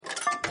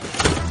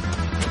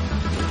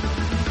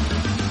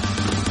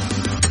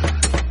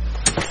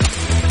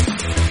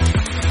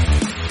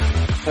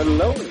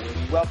Hello,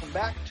 and welcome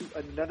back to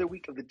another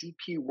week of the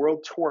DP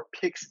World Tour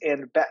Picks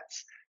and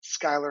Bets.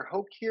 Skylar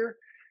Hoke here.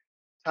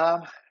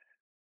 Tom,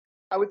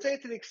 I would say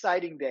it's an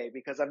exciting day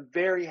because I'm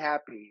very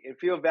happy and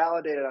feel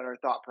validated on our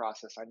thought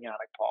process on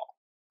Yannick Paul.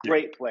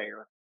 Great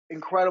player,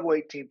 incredible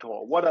 18th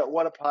hole. What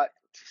a putt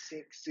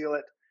to seal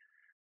it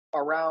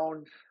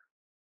around.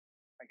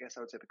 I guess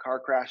I would say the car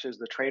crashes,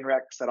 the train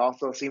wrecks that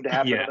also seem to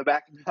happen on the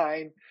back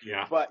nine.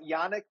 Yeah. But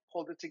Yannick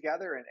pulled it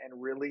together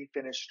and really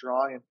finished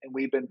strong, and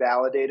we've been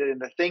validated.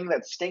 And the thing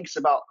that stinks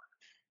about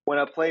when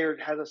a player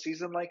has a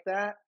season like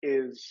that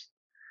is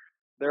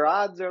their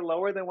odds are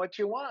lower than what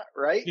you want,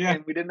 right? Yeah.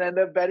 And we didn't end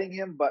up betting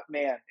him, but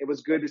man, it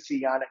was good to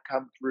see Yannick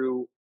come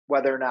through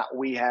whether or not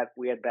we had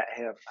bet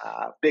him.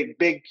 Big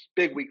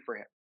week for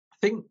him.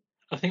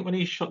 I think when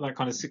he shot that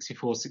kind of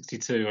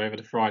 64-62 over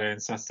the Friday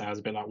and Saturday, I was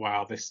a bit like,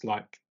 wow,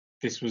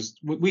 this was,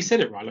 we said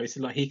it right. Like,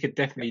 said, like he could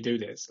definitely do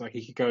this. Like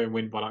he could go and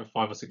win by like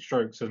 5 or 6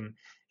 strokes, and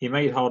he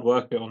made hard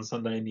work of it on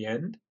Sunday in the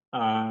end.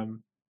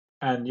 And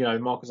you know,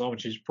 Marcus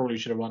Armitage probably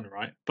should have won,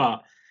 right?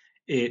 But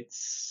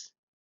it's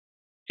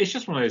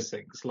just one of those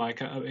things.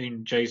 Like, I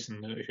mean,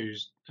 Jason,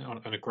 who's on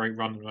a great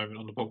run at the moment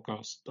on the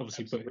podcast,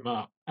 obviously put him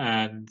up,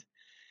 and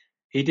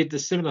he did the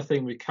similar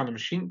thing with Callum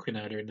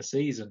Shinkwin earlier in the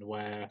season,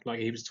 where like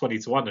he was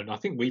 20-1, and I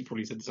think we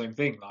probably said the same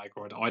thing. Like,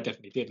 or I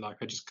definitely did. Like,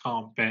 I just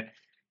can't bet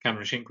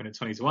Cameron Shinkwin at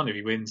 20-1. If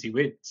he wins, he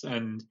wins.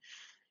 And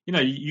you know,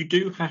 you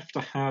do have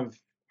to have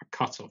a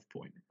cut-off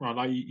point, right?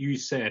 Like you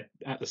said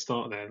at the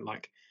start there,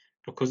 like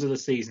because of the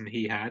season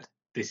he had,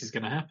 this is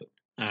going to happen.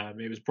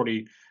 It was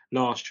probably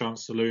last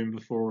chance saloon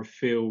before a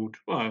field.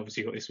 Well,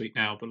 obviously you got this week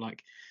now, but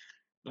like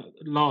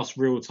last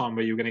real time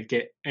where you're going to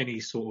get any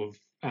sort of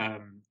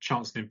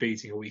chance in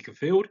beating a weaker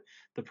field.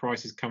 The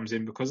prices comes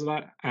in because of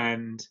that,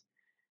 and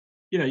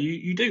you know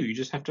you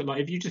just have to,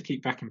 like, if you just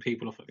keep backing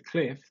people off at the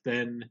cliff,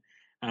 then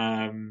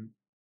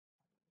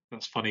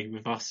that's funny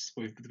with us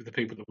with the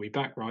people that we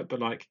back, right?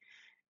 But like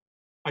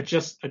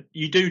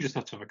you do just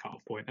have to have a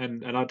cut-off point,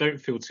 and I don't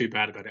feel too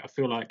bad about it. I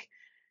feel like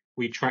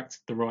we tracked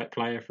the right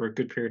player for a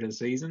good period of the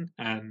season,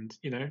 and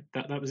you know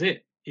that was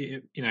it.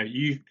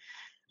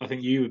 I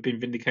think you have been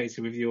vindicated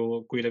with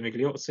your Guido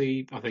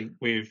Migliozzi. I think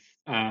with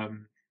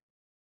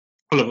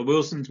Oliver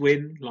Wilson's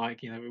win,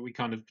 like, you know, we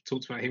kind of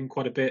talked about him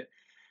quite a bit.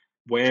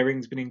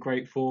 Waring's been in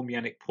great form.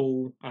 Yannick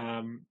Paul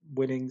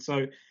winning.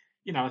 So,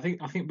 you know, I think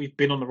we've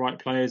been on the right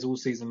players all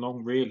season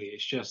long. Really,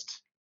 it's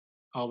just,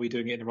 are we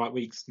doing it in the right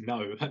weeks?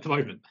 No, at the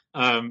moment.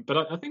 But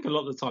I think a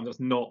lot of the time that's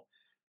not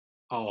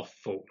our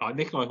fault. Like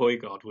Nicolai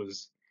Højgaard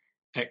was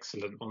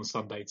excellent on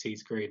Sunday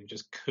tees green and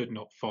just could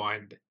not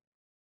find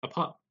a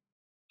putt.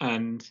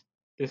 And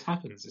this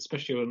happens,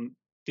 especially on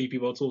DP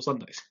World Tour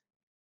Sundays.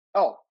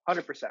 Oh,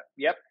 100%.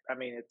 Yep. I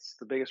mean, it's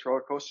the biggest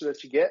roller coaster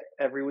that you get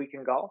every week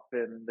in golf.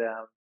 And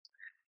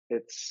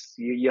it's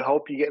you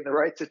hope you get in the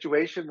right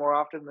situation more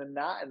often than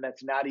not. And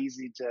that's not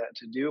easy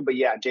to do. But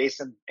yeah,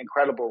 Jason,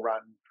 incredible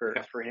run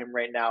for him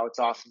right now. It's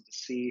awesome to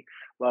see.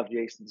 Love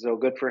Jason. So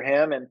good for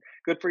him and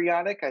good for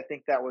Yannick. I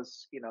think that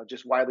was, you know,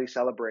 just widely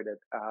celebrated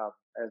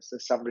as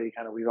somebody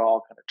kind of we've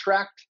all kind of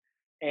tracked.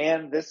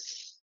 And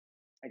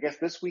I guess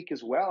this week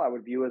as well, I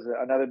would view as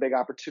another big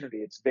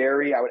opportunity.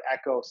 I would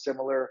echo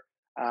similar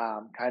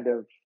kind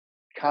of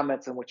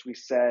comments in which we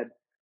said,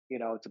 you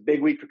know, it's a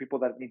big week for people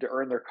that need to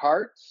earn their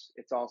cards.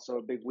 It's also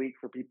a big week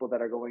for people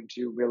that are going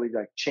to really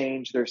like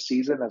change their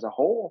season as a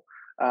whole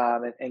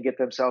and get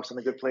themselves in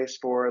a good place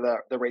for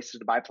the races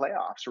to buy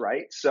playoffs,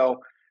 right? So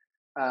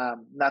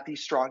not the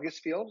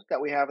strongest field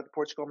that we have at the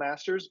Portugal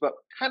Masters, but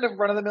kind of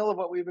run of the mill of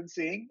what we've been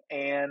seeing.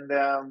 And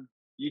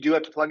you do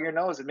have to plug your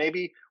nose, and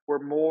maybe we're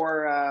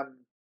more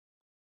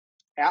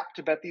apt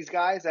to bet these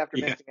guys after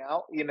missing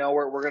out. You know,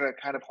 we're going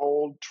to kind of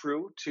hold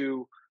true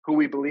to who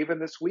we believe in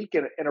this week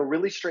in a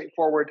really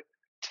straightforward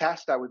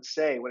test, I would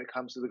say, when it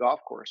comes to the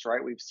golf course,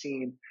 right? We've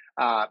seen,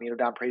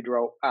 Don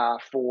Pedro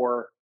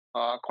for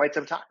quite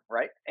some time,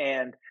 right?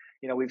 And,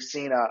 you know, we've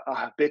seen a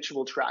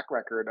habitual track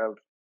record of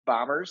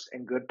bombers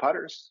and good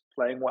putters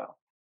playing well.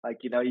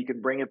 Like, you know, you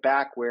can bring it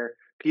back where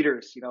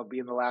Peters, you know,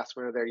 being the last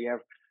winner there, you have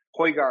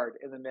Højgaard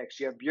in the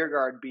mix. You have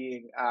Bjerregaard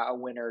being a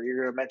winner. You're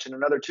going to mention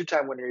another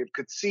 2-time winner. You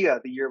have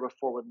Coetzee the year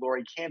before with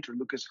Laurie Cantor.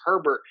 Lucas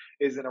Herbert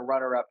is in a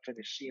runner-up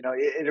finish. You know,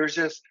 there's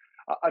just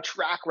a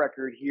track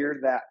record here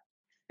that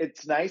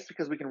it's nice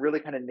because we can really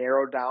kind of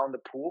narrow down the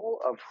pool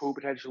of who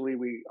potentially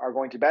we are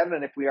going to bet.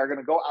 And if we are going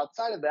to go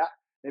outside of that,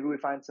 maybe we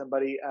find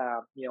somebody,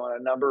 you know, on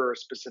a number or a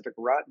specific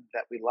run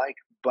that we like.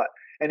 But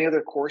any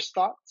other course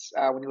thoughts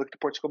when you look at the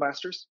Portugal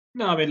Masters?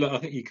 No, I mean, look, I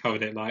think you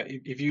covered it. Like,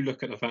 if you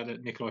look at the fact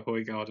that Nicolai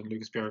Højgaard and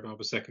Lucas Bjerregaard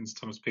were seconds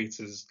to Thomas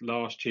Peters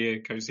last year,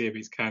 Coetzee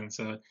beats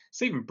Cantor.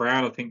 Stephen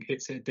Brown, I think,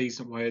 hits it a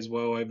decent way as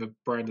well over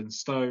Brandon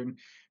Stone.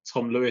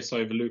 Tom Lewis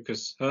over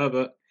Lucas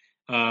Herbert.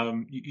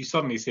 You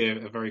suddenly see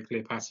a very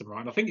clear pattern, right?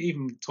 And I think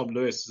even Tom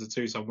Lewis as a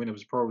 2-time winner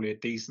was probably a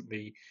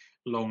decently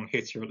long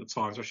hitter at the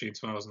time, especially in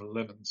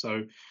 2011.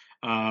 So,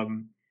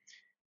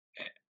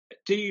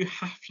 do you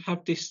have to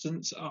have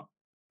distance up?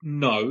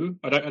 No,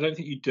 I don't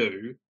think you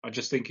do. I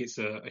just think it's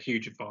a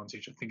huge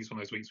advantage. I think it's one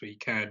of those weeks where you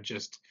can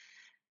just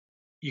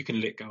you can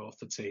let go off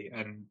the tee,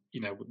 and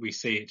we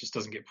see it just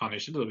doesn't get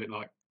punished. A little bit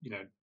like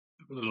a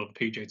lot of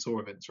PJ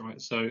Tour events, right?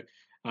 So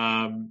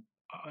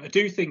I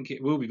do think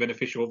it will be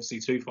beneficial, obviously,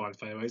 to find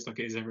fairways like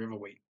it is every other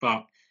week,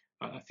 but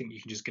I think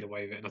you can just get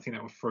away with it, and I think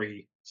that will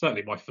free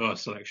certainly my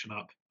first selection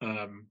up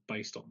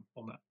based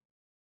on that.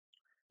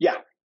 Yeah,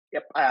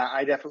 yep,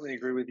 I definitely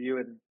agree with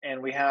you,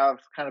 and we have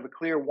kind of a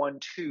clear 1-2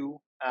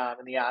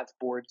 in the odds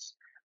boards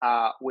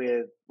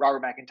with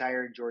Robert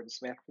McIntyre and Jordan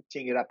Smith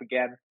teeing it up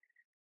again.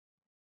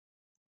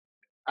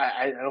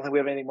 I don't think we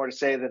have anything more to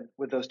say than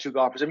with those two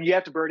golfers. I mean, you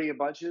have to birdie in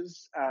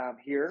bunches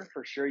here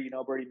for sure.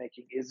 Birdie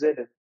making is it,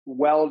 and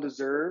well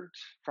deserved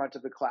front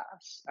of the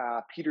class.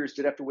 Peters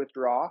did have to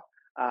withdraw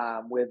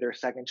with their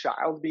second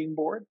child being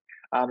born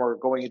or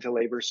going into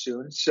labor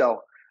soon.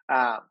 So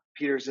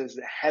Peters has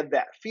had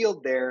that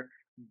field there,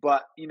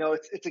 but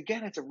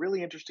it's a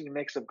really interesting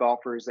mix of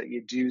golfers that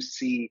you do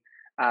see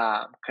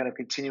kind of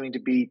continuing to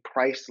be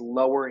priced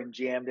lower and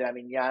jammed in. I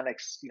mean,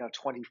 Yannick's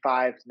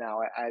 25 now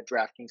at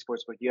DraftKings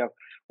Sportsbook. You have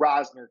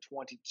Rosner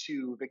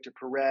 22, Victor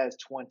Perez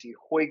 20,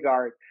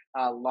 Højgaard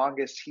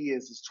longest he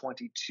is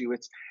 22.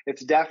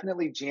 It's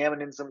definitely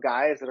jamming in some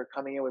guys that are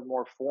coming in with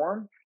more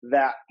form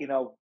that it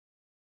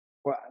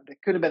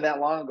could have been that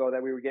long ago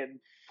that we were getting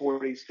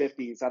 40s,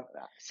 50s,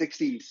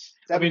 60s,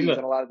 70s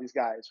on a lot of these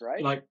guys,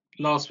 right? Like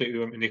last week we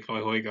went with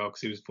Nicolai Højgaard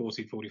because he was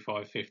 40,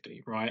 45,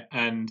 50, right?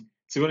 And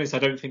to be honest, I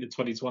don't think the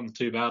 20-to-1's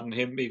too bad on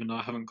him, even though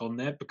I haven't gone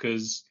there,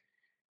 because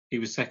he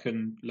was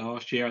second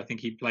last year. I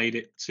think he played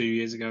it 2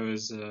 years ago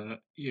as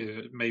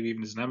maybe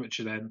even as an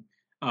amateur then.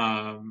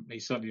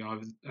 He's certainly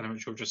either an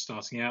amateur just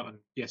starting out, and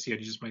yes, he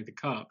only just made the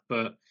cut,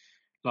 but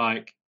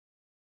like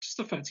just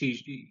the fact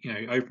he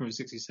opened with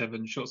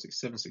 67, shot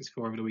 67,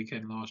 64 over the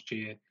weekend last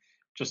year,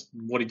 just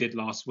what he did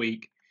last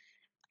week,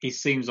 he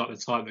seems like the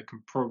type that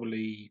can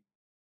probably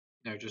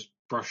just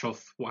brush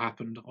off what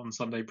happened on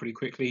Sunday pretty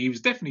quickly. He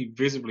was definitely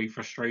visibly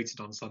frustrated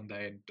on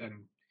Sunday,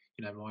 and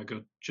my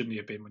God, shouldn't he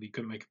have been when he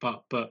couldn't make a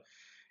putt? But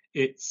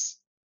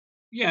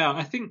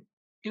I think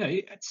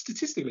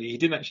statistically he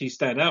didn't actually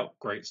stand out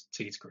great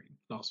tee to green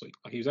last week.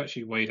 Like he was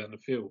actually way down the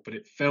field, but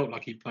it felt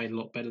like he played a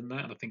lot better than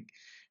that. And I think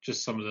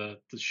just some of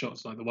the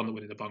shots, like the one that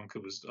went in the bunker,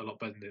 was a lot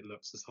better than it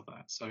looks and stuff like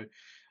that. So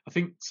I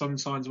think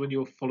sometimes when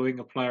you're following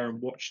a player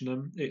and watching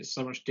them, it's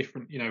so much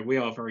different. We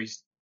are very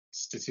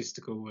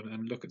statistical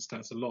and look at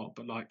stats a lot,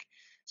 but like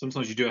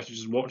sometimes you do have to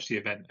just watch the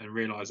event and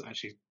realize that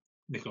actually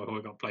Nicolai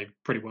Højgaard played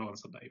pretty well on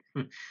Sunday.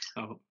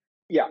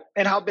 Yeah,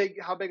 and how big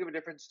of a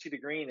difference to the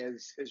green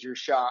is your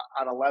shot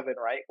on 11,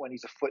 right? When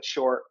he's a foot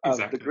short of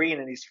the green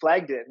and he's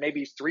flagged it, maybe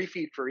he's 3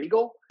 feet for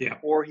eagle,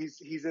 or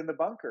he's in the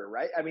bunker,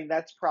 right? I mean,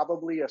 that's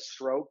probably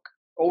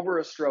over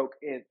a stroke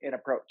in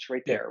approach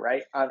right there,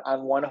 right?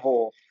 On one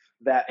hole.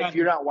 That if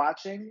you're not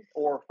watching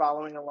or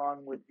following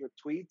along with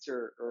tweets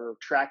or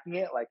tracking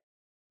it, like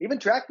even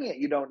tracking it,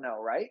 you don't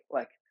know, right?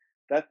 Like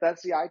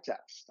that's the eye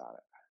test on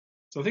it.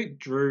 So I think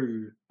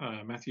Drew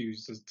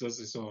Matthews does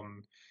this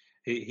on.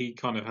 He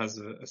kind of has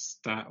a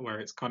stat where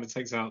it's kind of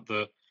takes out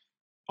the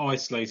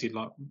isolated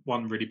like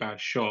one really bad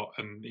shot,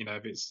 and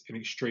if it's in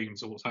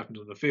extremes or what's happened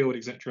on the field,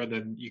 etc.,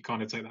 then you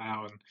kind of take that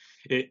out.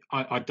 And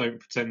I don't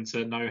pretend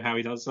to know how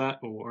he does that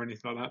or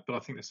anything like that, but I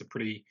think that's a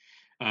pretty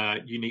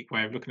unique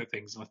way of looking at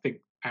things. And I think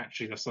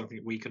actually that's something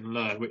that we can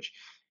learn, which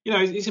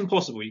it's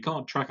impossible. You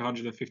can't track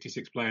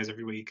 156 players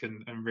every week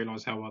and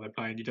realize how well they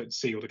play, and you don't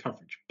see all the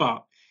coverage.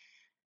 But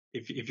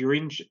if you're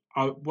in,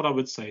 what I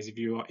would say is if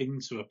you are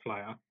into a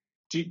player.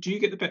 Do you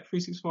get the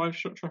Bet365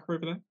 shot tracker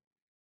over there?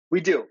 We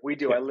do.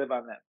 Yeah. I live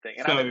on that thing.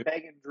 And I've been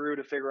begging Drew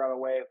to figure out a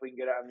way if we can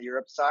get it on the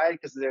Europe side,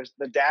 because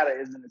the data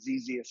isn't as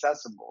easy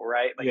accessible,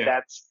 right? Like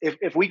that's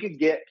if we could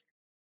get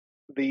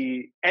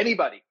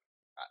anybody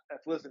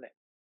that's listening,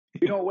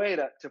 a way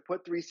to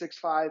put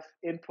 365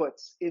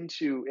 inputs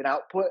into an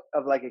output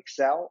of like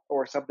Excel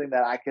or something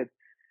that I could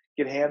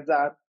get hands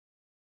on,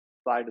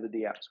 slide to the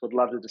DMs. Would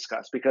love to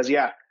discuss, because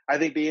I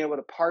think being able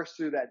to parse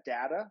through that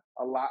data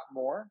a lot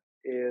more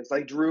is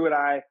like Drew and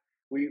I,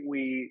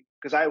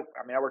 because I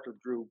worked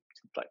with Drew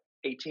since like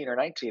 18 or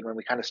 19 when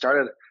we kind of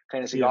started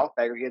Fantasy Golf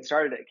Bag. He had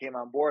started it, came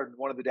on board. And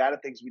one of the data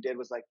things we did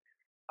was like,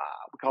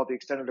 we call it the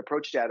extended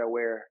approach data,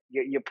 where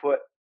you put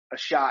a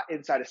shot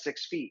inside of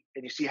 6 feet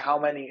and you see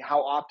how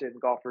often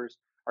golfers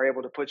are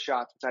able to put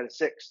shots inside of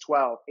 6,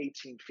 12,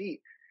 18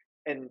 feet.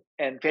 And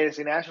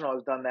Fantasy National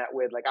has done that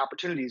with like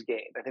opportunities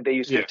gained. I think they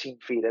use 15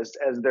 feet as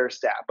their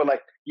stat. But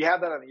like you have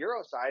that on the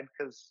Euro side,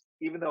 because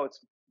even though it's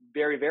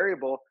very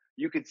variable,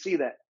 you could see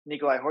that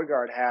Nicolai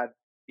Højgaard had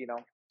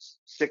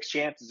 6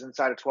 chances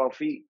inside of 12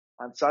 feet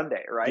on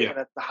Sunday, right? And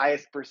that's the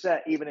highest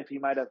percent, even if he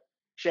might have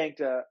shanked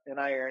an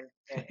iron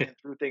and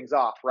threw things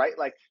off, right?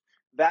 Like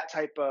that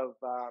type of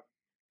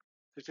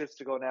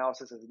statistical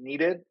analysis is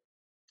needed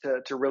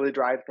to really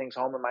drive things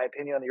home, in my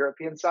opinion, on the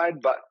European side.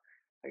 But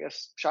I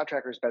guess Shot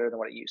Tracker is better than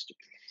what it used to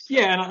be. So.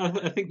 Yeah, and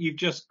I think you've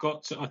just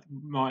got to.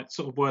 My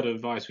sort of word of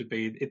advice would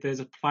be if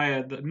there's a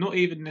player that not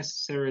even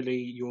necessarily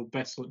you're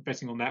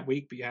betting on that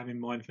week, but you have in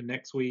mind for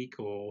next week,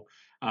 or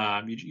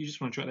you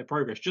just want to track their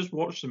progress. Just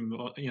watch them,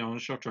 on a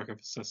Shot Tracker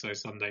for Saturday,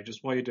 Sunday,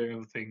 just while you're doing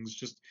other things.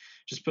 Just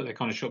put their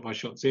kind of shot by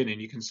shots in,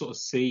 and you can sort of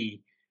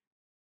see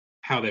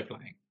how they're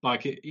playing.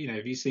 Like,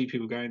 if you see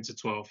people going to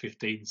 12,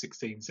 15,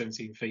 16,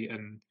 17 feet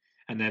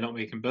and they're not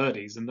making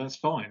birdies, and that's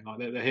fine. Like,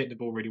 they're hitting the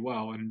ball really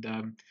well. And,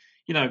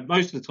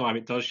 most of the time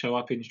it does show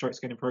up in strokes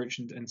gained approach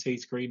and tee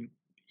screen.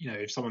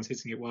 If someone's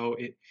hitting it well,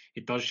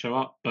 it does show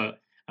up, but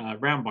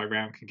round by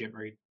round can get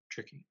very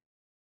tricky.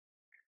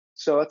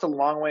 So that's a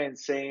long way in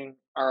saying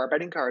our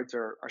betting cards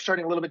are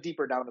starting a little bit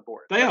deeper down the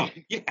board. They are.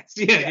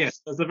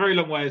 Yes. That's a very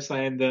long way of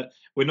saying that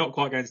we're not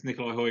quite going to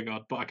Nicolai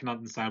Højgaard, but I can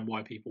understand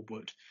why people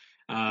would.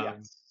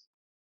 Yes.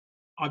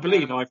 I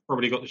believe I've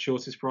probably got the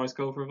shortest price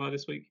golfer of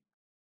this week.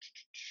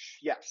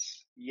 Yes.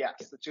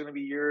 That's going to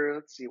be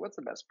let's see, what's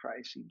the best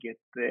price you get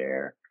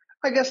there?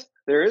 I guess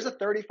there is a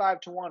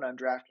 35-1 on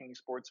DraftKings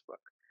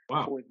Sportsbook.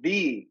 Wow. For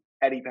the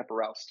Eddie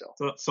Pepperell still.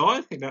 So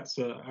I think that's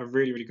a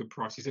really, really good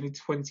price. He's only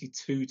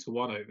 22-1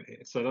 over here.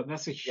 So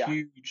that's a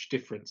huge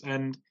difference.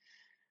 And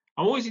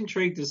I'm always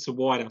intrigued as to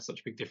why there's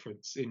such a big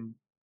difference in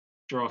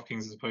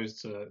DraftKings as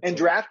opposed to. And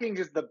DraftKings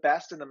is the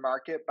best in the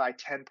market by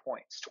 10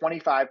 points.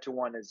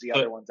 25-1 is the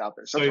other ones out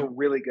there. So it's a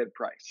really good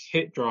price.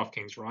 Hit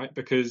DraftKings, right?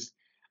 Because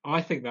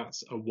I think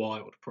that's a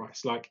wild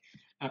price. Like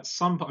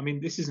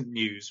this isn't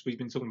news. We've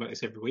been talking about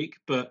this every week,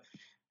 but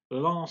the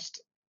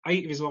last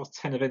 8 of his last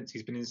 10 events,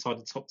 he's been inside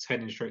the top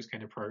 10 in strokes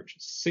gained approach.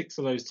 6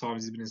 of those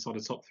times he's been inside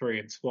the top 3,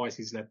 and twice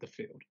he's led the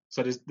field.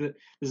 So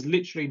there's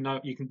literally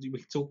we can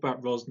talk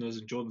about Rosner's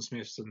and Jordan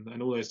Smiths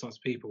and all those types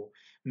of people.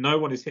 No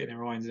one is hitting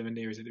their irons anywhere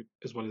near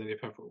as well as Eddie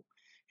Pepperell.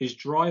 His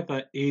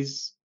driver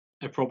is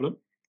a problem,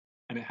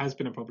 and it has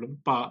been a problem,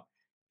 but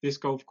this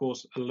golf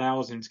course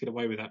allows him to get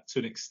away with that to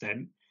an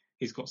extent.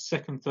 He's got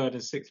 2nd, 3rd,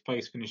 and 6th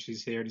place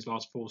finishes here in his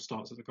last 4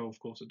 starts at the golf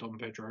course at Don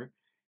Pedro.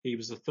 He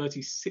was a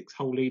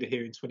 36-hole leader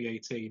here in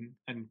 2018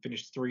 and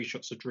finished 3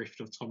 shots adrift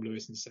of Tom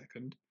Lewis in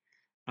 2nd.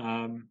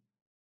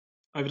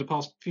 Over the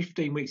past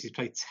 15 weeks, he's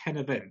played 10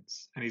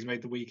 events and he's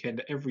made the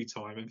weekend every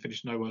time and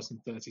finished no worse than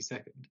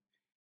 32nd.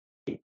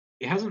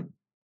 He hasn't,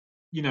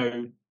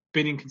 been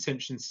in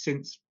contention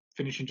since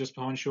finishing just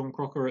behind Sean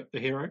Crocker at the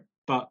Hero,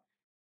 but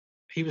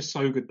he was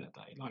so good that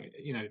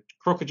day.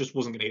 Crocker just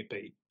wasn't going to get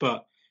beat,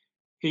 but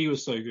he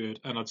was so good,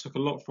 and I took a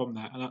lot from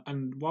that.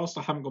 And whilst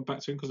I haven't gone back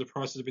to him because the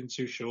prices have been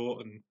too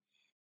short, and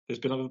there's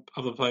been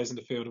other players in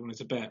the field I wanted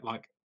to bet,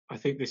 I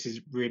think this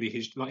is really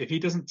his. If he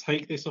doesn't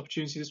take this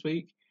opportunity this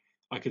week,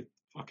 I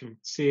can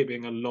see it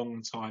being a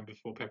long time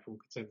before Pepperell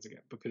contends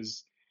again,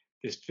 because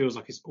this feels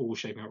like it's all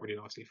shaping up really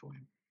nicely for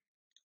him.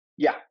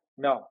 Yeah,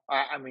 no,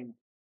 I mean,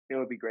 it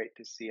would be great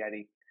to see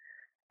Eddie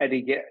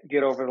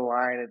get over the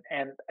line,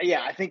 and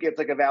I think it's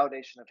like a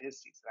validation of his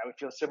season. I would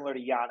feel similar to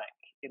Yannick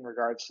in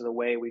regards to the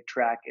way we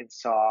track and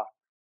saw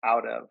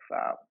out of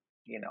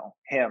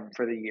him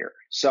for the year.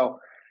 So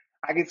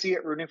I can see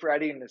it rooting for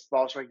Eddie, and this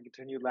ball striking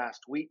continued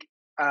last week.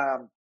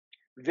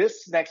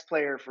 This next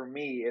player for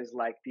me is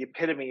like the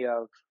epitome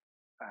of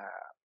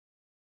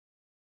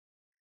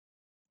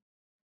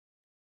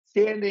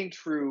standing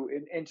true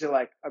into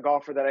like a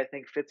golfer that I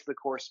think fits the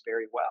course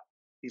very well.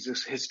 He's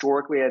just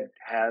historically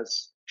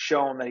has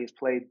shown that he's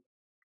played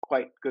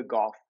quite good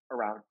golf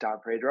around Don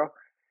Pedro,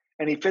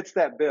 and he fits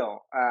that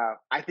bill.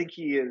 I think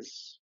he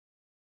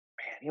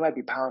might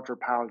be pound for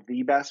pound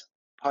the best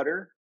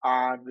putter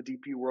on the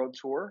DP World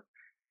Tour,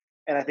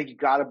 and I think he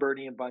got a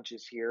birdie in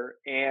bunches here.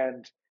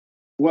 And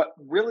what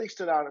really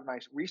stood out in my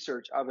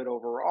research of it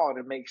overall, and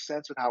it makes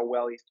sense with how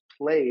well he's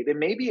played, and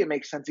maybe it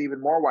makes sense even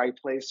more why he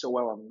plays so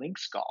well on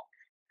links golf,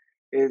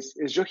 is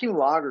Joaquim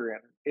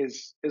Lagerin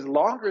is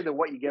longer than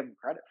what you give him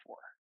credit for.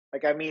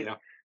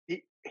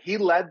 He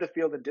led the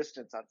field in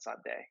distance on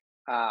Sunday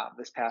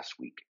this past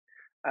week.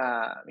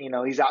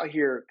 He's out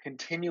here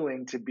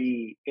continuing to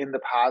be in the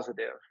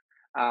positive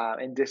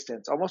in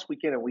distance almost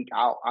week in and week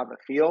out on the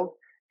field.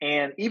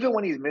 And even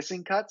when he's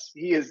missing cuts,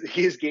 he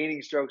is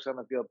gaining strokes on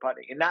the field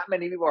putting. And not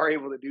many people are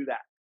able to do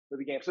that with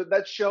the game. So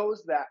that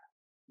shows that,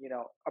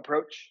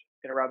 approach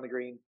and around the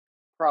green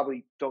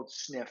probably don't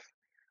sniff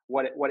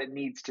what it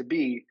needs to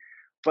be.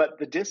 But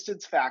the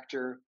distance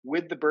factor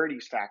with the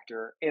birdies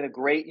factor in a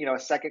great,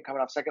 second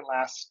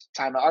last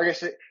time out. I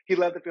guess he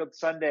led the field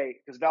Sunday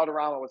because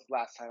Valderrama was the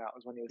last time out,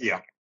 was when he was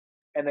second.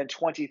 And then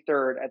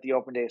 23rd at the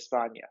Open de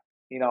España,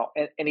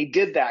 and he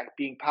did that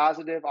being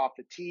positive off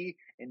the tee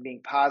and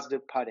being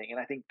positive putting. And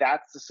I think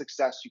that's the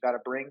success you got to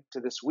bring to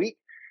this week.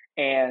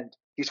 And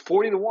he's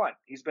 40-1.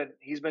 He's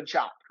been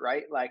chopped,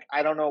 right? Like,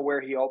 I don't know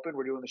where he opened.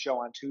 We're doing the show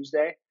on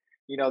Tuesday,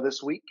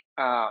 this week.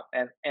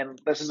 And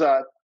this is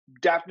a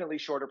definitely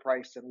shorter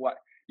price than what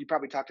you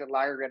probably talked to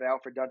Lagerin and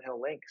Alfred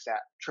Dunhill links at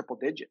triple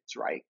digits,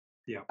 right?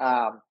 Yeah.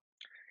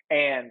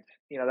 And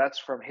that's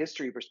from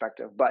history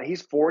perspective, but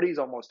he's 40s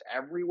almost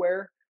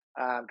everywhere,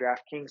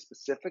 DraftKings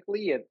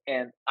specifically,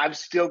 and I'm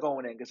still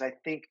going in because I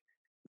think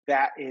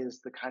that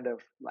is the kind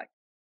of like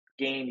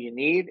game you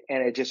need,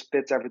 and it just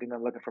fits everything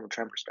I'm looking from a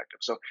trend perspective.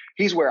 So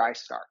he's where I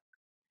start.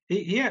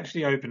 He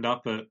actually opened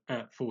up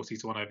at 40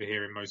 to 1 over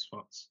here in most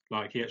spots.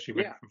 Like he actually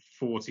went Yeah, from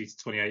 40 to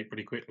 28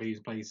 pretty quickly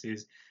in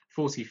places.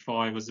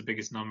 45 was the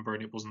biggest number,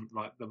 and it wasn't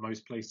like the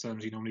most place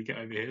terms you normally get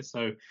over here.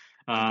 So, just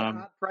an um,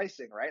 odd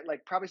pricing, right?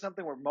 Like probably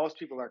something where most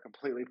people are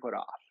completely put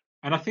off.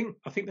 and I think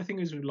the thing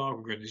is with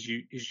Lagergren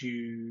is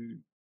you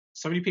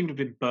so many people have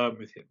been burnt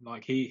with him.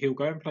 Like he'll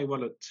go and play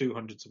well at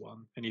 200 to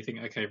 1, and you think,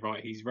 okay,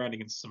 right, he's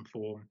rounding into some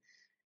form.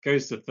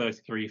 Goes to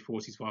 33,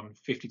 40 to 1,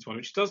 50 to 1,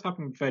 which does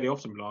happen fairly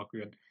often with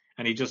Lagergren,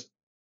 and he just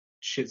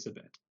shits a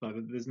bit. Like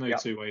there's no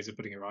Yep. two ways of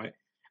putting it, right.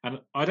 And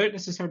I don't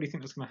necessarily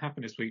think that's going to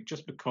happen this week,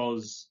 just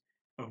because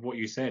of what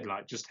you said,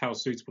 like just how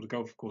suitable the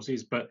golf course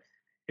is. But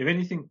if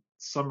anything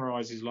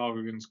summarises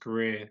Lagergren's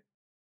career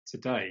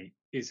today,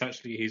 it's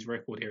actually his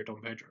record here at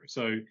Don Pedro.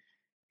 So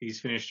he's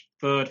finished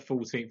third,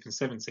 14th, and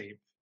 17th,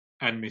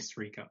 and missed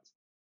 3 cuts.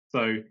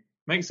 So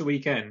makes the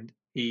weekend,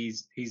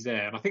 he's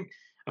there. And I think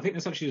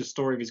that's actually the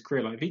story of his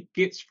career. Like if he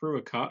gets through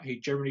a cut, he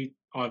generally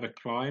either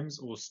climbs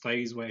or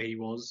stays where he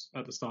was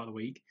at the start of the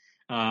week.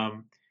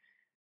 Um,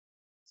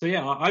 so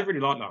yeah, I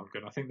really like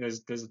Lamkin. I think there's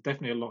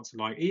definitely a lot to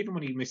like. Even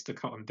when he missed a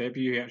cut on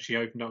debut, he actually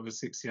opened up with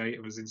 68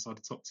 and was inside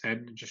the top 10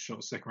 and just shot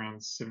a second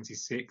round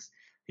 76.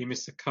 He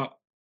missed a cut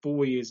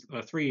 3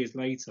 years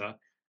later,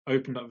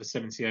 opened up with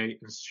 78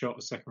 and shot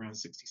a second round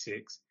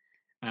 66.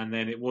 And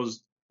then it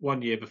was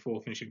 1 year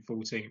before finishing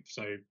 14th,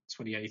 so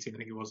 2018 I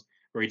think it was,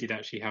 where he did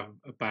actually have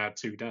a bad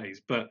 2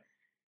 days. But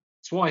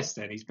twice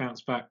then he's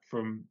bounced back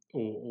from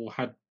or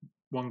had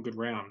one good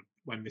round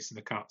when missing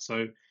the cut.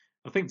 So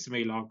I think to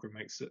me Lagergren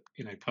makes it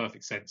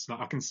perfect sense. Now,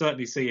 I can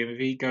certainly see him if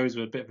he goes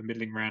with a bit of a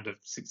middling round of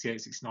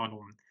 68, 69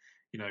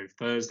 on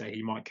Thursday,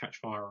 he might catch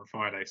fire on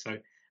Friday. So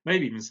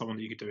maybe even someone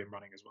that you could do in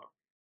running as well.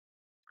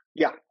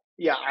 Yeah,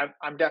 yeah,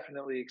 I'm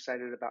definitely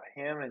excited about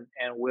him,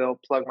 and will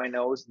plug my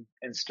nose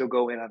and still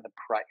go in on the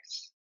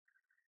price.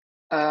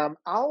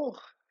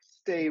 I'll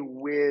stay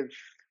with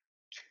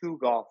two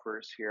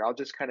golfers here. I'll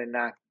just kind of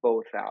knock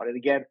both out. And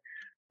again,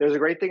 there's a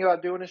great thing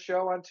about doing a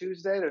show on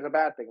Tuesday. There's a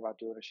bad thing about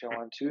doing a show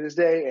on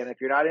Tuesday. And if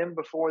you're not in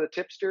before the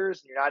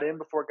tipsters, and you're not in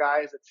before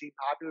guys that seem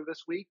popular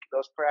this week,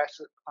 those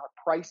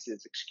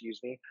prices,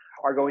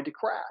 are going to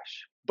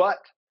crash. But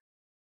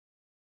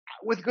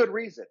with good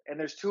reason. And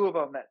there's two of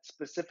them that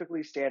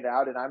specifically stand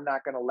out, and I'm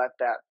not going to let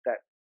that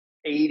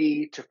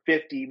 80 to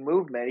 50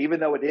 movement, even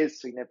though it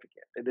is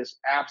significant. It is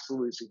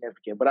absolutely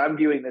significant. But I'm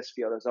viewing this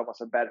field as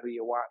almost a bet who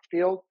you want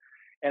field.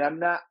 And I'm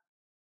not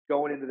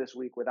going into this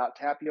week without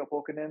Tapio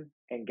Pokkanen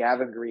and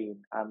Gavin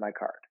Green on my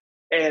card.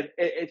 And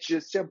it's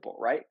just simple,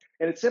 right?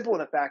 And it's simple in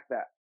the fact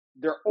that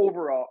their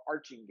overall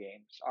arching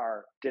games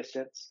are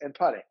distance and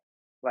putting.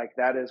 Like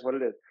that is what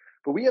it is.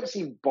 But we have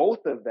seen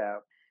both of them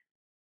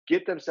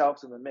get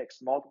themselves in the mix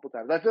multiple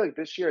times. I feel like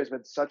this year has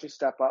been such a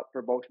step up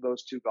for both of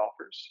those two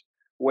golfers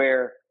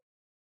where,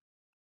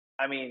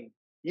 I mean,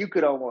 you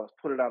could almost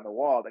put it on the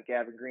wall that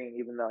Gavin Green,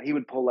 even though he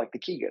would pull like the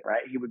Keegan,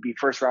 right? He would be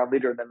first round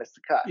leader and then miss the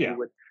cut. Yeah.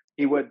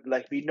 He would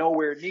like be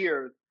nowhere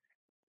near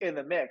in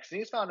the mix. And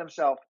he's found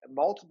himself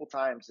multiple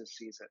times this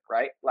season,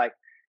 right? Like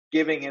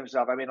giving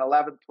himself,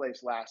 11th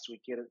place last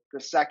week, he had the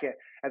second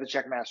at the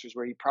Czech Masters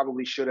where he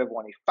probably should have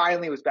won. He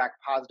finally was back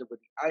positive with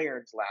the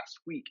irons last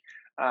week.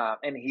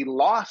 And he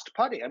lost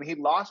putting. He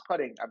lost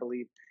putting, I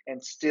believe,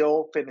 and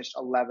still finished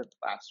 11th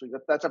last week.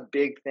 That's a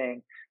big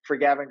thing for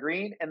Gavin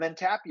Green. And then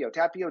Tapio.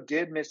 Tapio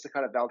did miss the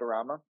cut at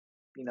Valderrama.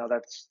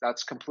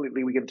 That's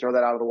completely, we can throw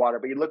that out of the water.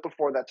 But you look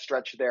before that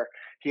stretch there,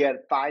 he had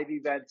 5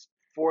 events,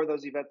 4 of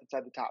those events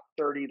inside the top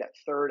 30, that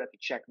third at the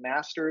Czech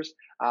Masters,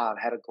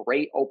 had a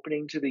great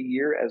opening to the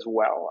year as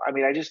well.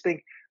 I just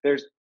think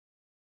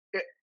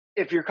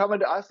if you're coming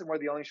to us and we're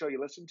the only show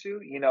you listen to,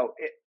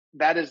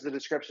 that is the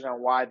description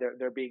on why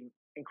they're being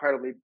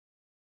incredibly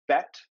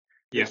bet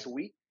this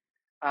week.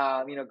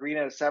 Green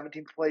had a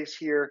 17th place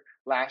here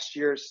last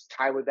year's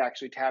tie with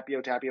actually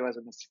Tapio. Tapio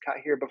hasn't missed a cut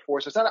here before.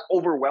 So it's not an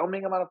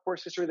overwhelming amount of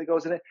course history that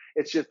goes in it.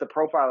 It's just the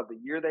profile of the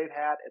year they've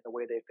had and the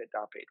way they fit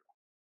Don Pedro.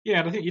 Yeah,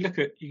 and I think you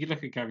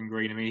look at Gavin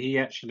Green. He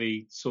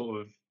actually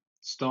sort of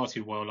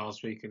started well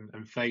last week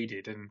and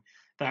faded, and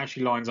that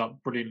actually lines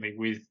up brilliantly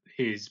with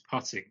his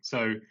putting.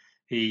 So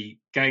he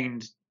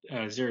gained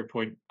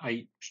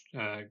 0.8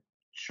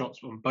 shots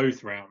on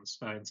both rounds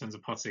in terms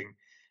of putting,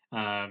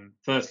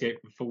 38th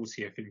and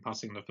 40th in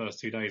putting the first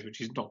 2 days,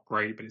 which is not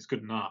great, but it's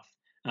good enough.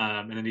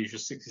 And then he was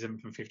just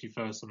 67th and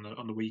 51st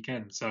on the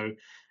weekend. So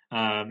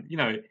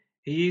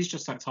he is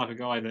just that type of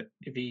guy that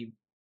if he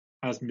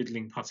has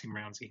middling putting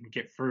rounds he can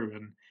get through,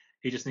 and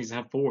he just needs to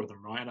have 4 of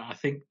them, right? And I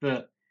think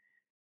that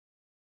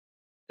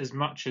as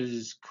much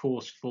as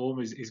course form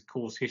is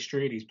course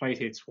history, and he's played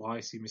here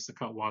twice, he missed the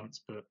cut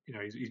once, but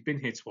he's been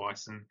here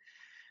twice, and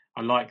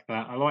I like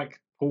that. I like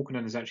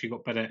Pokkanen has actually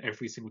got better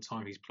every single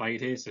time he's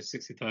played here, so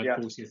 63rd,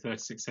 40th,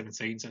 36th,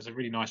 17, so it's a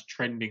really nice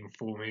trending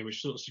form here,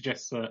 which sort of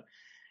suggests that,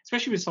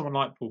 especially with someone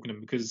like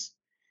Pokkanen, because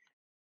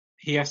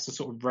he has to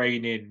sort of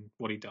rein in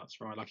what he does,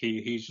 right? Like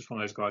he's just one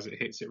of those guys that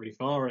hits it really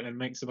far and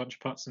makes a bunch of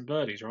putts and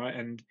birdies, right?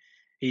 And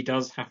he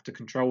does have to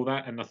control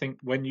that. And I think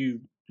when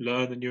you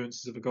learn the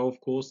nuances of a golf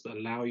course that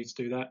allow you to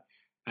do that,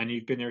 and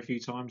you've been there a few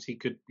times, he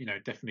could,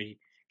 definitely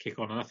kick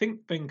on. And I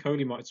think Ben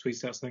Coley might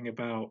tweet out something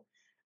about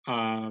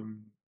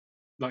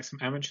like some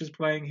amateurs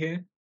playing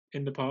here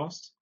in the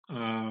past.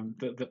 Or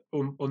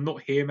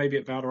not here, maybe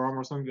at Valderrama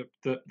or something,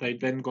 that they've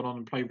then gone on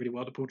and played really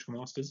well at the Portugal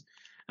Masters.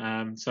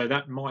 So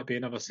that might be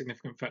another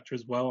significant factor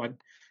as well.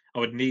 I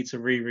would need to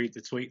reread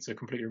the tweet to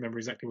completely remember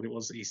exactly what it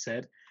was that he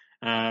said.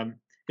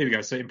 Here we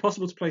go. So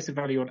impossible to place a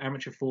value on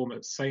amateur form at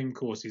the same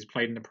course he's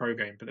played in the pro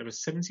game, but there were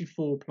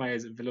 74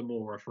 players at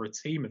Villamora for a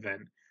team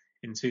event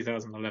in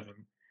 2011.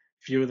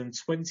 Fewer than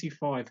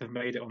 25 have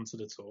made it onto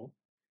the tour.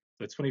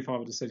 So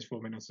 25 of the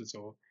 74 made it onto the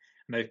tour.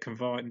 And they've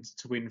combined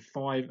to win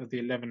 5 of the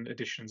 11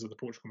 editions of the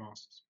Portugal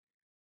Masters.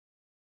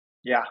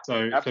 Yeah.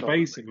 So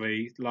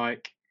basically,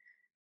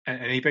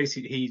 and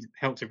he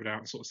helped everyone out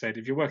and sort of said,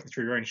 if you're working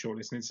through your own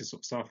shortlist and this sort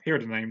of stuff, here are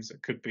the names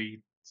that could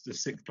be the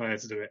 6th player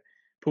to do it.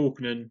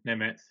 Pulkkinen,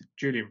 Nemeth,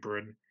 Julian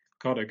Brun,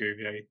 Ricardo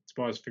Gouvier,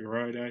 Tobias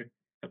Pedro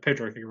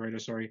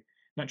Figueiredo,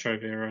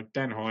 Nacho Vera,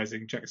 Dan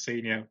Heising, Jack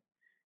Senior,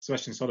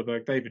 Sebastian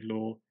Soderberg, David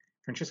Law,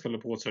 Francesco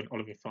Laporta, and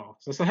Oliver Farr.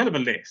 So it's a hell of a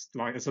list.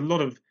 Like, it's a lot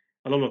of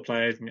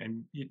players,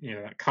 and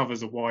that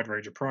covers a wide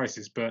range of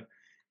prices. But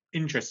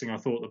interesting, I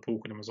thought that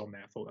Pulkkinen was on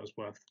there. I thought that was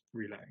worth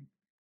relaying.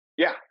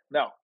 Yeah,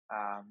 no,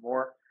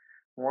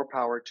 more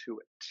power to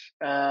it.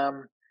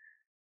 I'm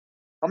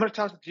going to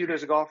toss it to you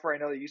as a golfer. I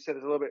know that you said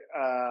it's a little bit,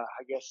 I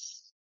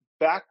guess,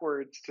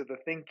 backwards to the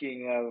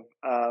thinking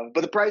of,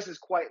 but the price is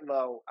quite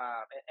low,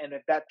 and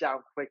it bet down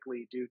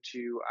quickly due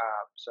to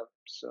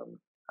some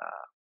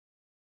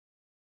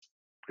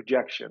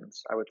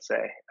projections, I would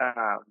say.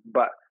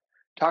 But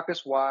talk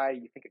us why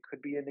you think it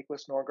could be a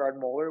Nicholas Norgard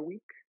Moeller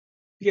week.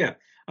 Yeah,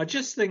 I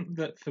just think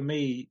that for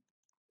me,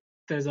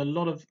 there's a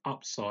lot of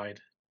upside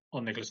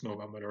on Nicholas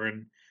Norgard Moeller,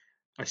 and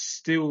I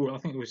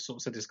think we've sort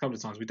of said this a couple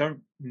of times, we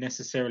don't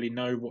necessarily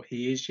know what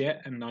he is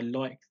yet, and I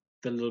like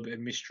the little bit of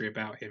mystery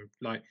about him.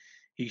 Like,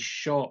 he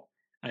shot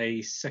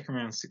a second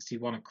round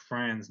 61 at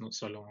Crans not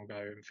so long ago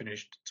and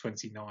finished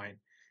 29th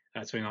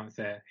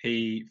there.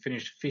 He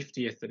finished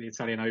 50th at the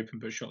Italian Open,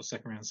 but shot a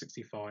second round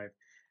 65.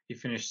 He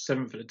finished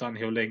 7th at the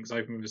Dunhill Links,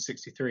 Open with a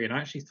 63, and I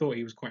actually thought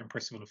he was quite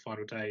impressive on the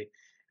final day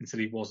until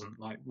he wasn't,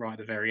 like, right at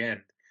the very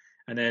end.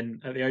 And then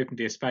at the Open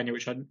d'Espanya,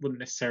 which I wouldn't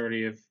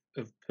necessarily have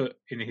put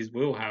in his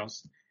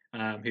wheelhouse,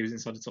 he was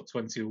inside the top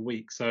 20 all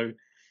week. So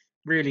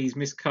really, he's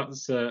missed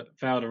cuts at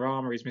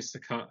Valderrama, he's missed a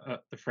cut at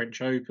the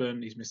French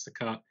Open, he's missed a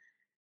cut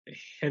at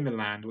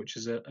Himmerland, which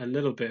is a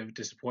little bit of a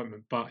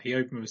disappointment, but he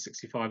opened with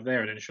 65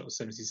 there and then shot a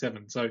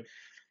 77. So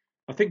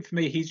I think for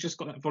me, he's just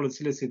got that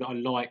volatility that I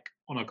like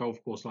on a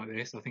golf course like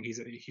this. I think he's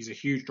a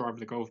huge driver of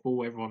the golf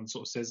ball. Everyone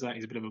sort of says that.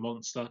 He's a bit of a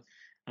monster.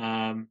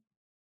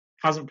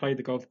 Hasn't played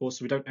the golf course,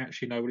 so we don't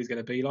actually know what he's going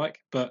to be like.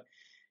 But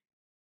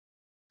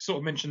sort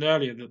of mentioned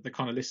earlier that the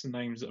kind of list of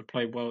names that have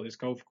played well at this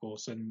golf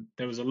course, and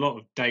there was a lot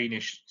of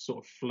Danish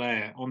sort of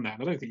flair on that.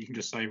 And I don't think you can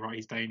just say, right,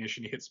 he's Danish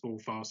and he hits the ball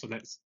fast, so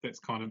let's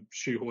kind of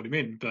shoehorn him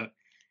in. But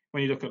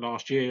when you look at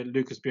last year,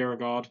 Lucas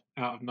Bjerregaard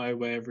out of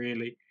nowhere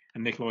really,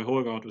 and Nicolai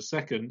Højgaard was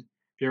second.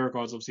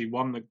 Bjerregaard's obviously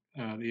won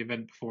the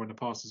event before in the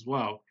past as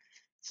well.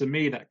 To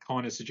me, that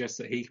kind of suggests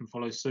that he can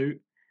follow suit.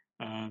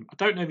 I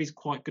don't know if he's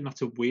quite good enough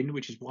to win,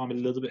 which is why I'm a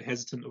little bit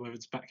hesitant on whether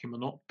to back him or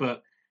not.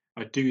 But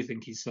I do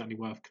think he's certainly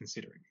worth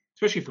considering,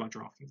 especially for like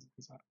drafting.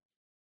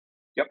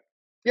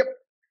 Yep,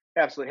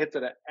 absolutely hits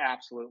it an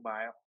absolute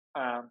mile.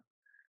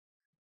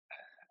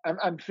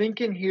 I'm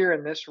thinking here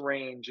in this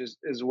range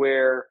is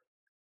where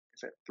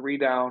is it 3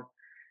 down.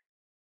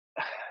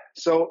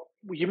 So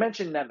you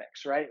mentioned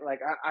Nemec, right? Like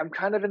I'm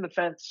kind of in the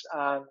fence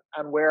on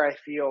where I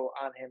feel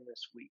on him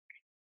this week.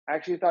 I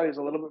actually thought he was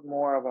a little bit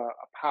more of a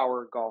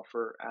power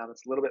golfer.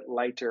 It's a little bit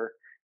lighter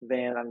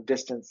than on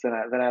distance than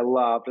I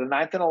loved. The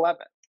 9th and 11th,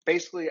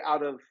 basically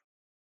out of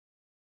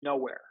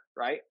nowhere,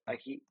 right?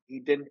 Like he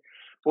didn't.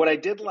 What I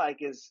did like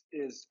is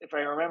if I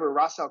remember,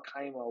 Ras Al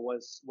Khaimah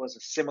was a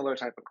similar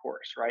type of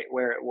course, right,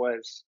 where it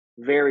was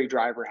very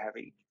driver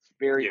heavy,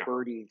 very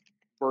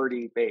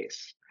birdie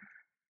based.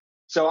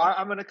 So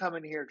I'm going to come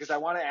in here because I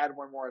want to add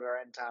one more at our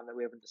end time that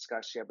we haven't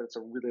discussed yet, but it's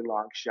a really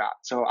long shot.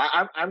 So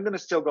I'm going to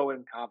still go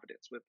in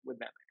confidence with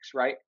Nemec,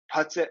 right?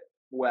 Putts it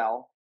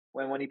well.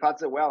 When he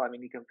putts it well, I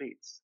mean, he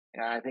competes.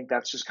 And I think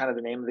that's just kind of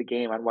the name of the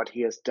game on what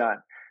he has done.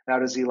 Now,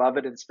 does he love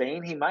it in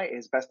Spain? He might.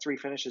 His best 3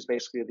 finishes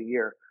basically of the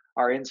year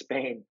are in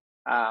Spain.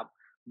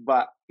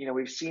 But,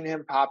 we've seen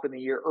him pop in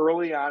the year.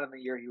 Early on in the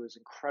year, he was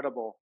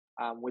incredible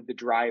with the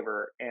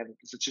driver. And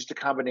it's just a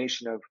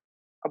combination of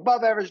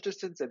above average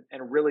distance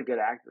and really good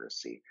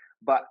accuracy.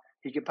 But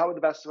he can putt with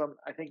the best of them.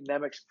 I think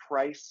Nemec's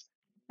price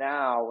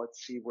now,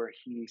 let's see where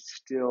he's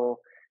still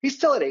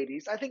at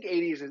 80s. I think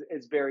 80s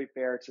is very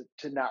fair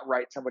to not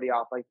write somebody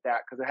off like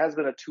that because it has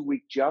been a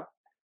 2-week jump.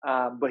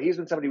 But he's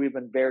been somebody we've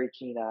been very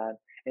keen on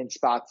in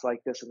spots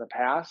like this in the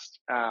past.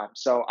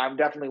 So I'm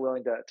definitely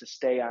willing to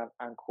stay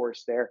on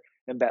course there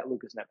and bet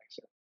Lucas Nemec.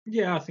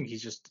 Yeah, I think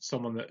he's just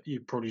someone that you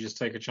probably just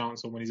take a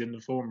chance on when he's in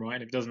the form,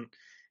 right? And if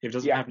he If it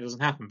doesn't happen, it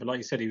doesn't happen. But like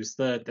you said, he was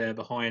third there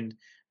behind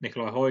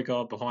Nikolai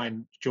Højgaard,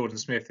 behind Jordan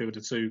Smith, who were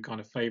the two kind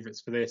of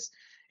favourites for this.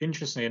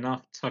 Interestingly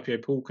enough, Tapio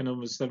Pulkkinen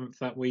was seventh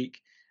that week.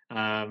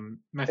 Matthew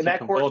and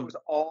that Pavon, course was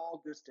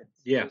all distance.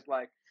 Yeah. It was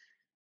like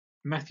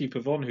Matthew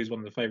Pavon, who's one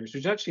of the favourites,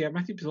 which actually,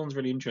 Matthew Pavon's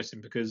really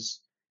interesting because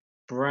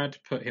Brad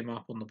put him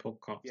up on the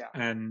podcast. Yeah.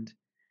 And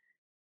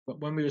but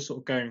when we were sort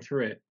of going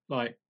through it,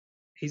 like,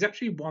 he's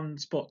actually one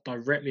spot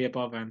directly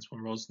above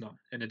Antoine Rosner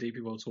in the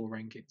DP World Tour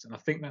rankings. And I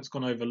think that's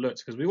gone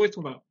overlooked because we always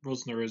talk about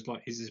Rosner as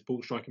like he's this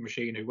ball striking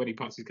machine who, when he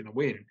puts, he's going to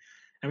win.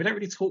 And we don't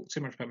really talk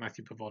too much about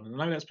Matthew Pavon. And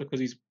I know that's because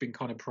he's been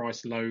kind of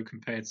priced low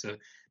compared to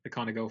the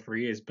kind of golfer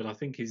he is. But I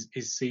think his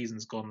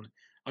season's gone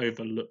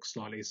overlooked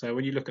slightly. So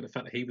when you look at the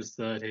fact that he was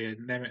third here,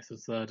 Nemeth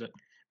was third at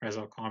Ras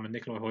Al Khaimah,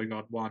 Nikolai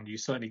Højgaard won, you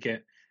certainly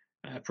get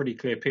a pretty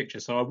clear picture.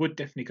 So I would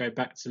definitely go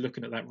back to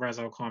looking at that Ras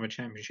Al Khaimah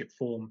Championship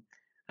form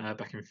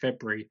back in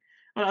February.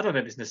 I don't know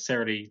if it's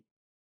necessarily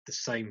the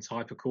same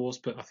type of course,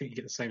 but I think you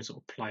get the same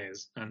sort of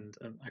players, and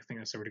I think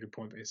that's a really good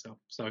point by yourself.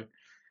 So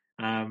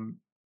I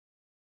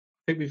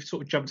think we've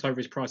sort of jumped over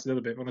his price a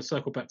little bit. I want to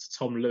circle back to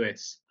Tom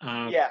Lewis.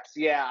 Yes,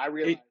 yeah, I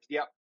realized.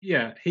 Yep.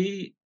 Yeah,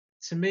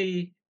 to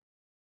me,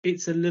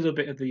 it's a little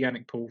bit of the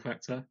Yannick Paul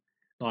factor.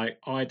 Like,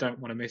 I don't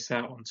want to miss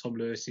out on Tom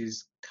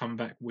Lewis's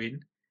comeback win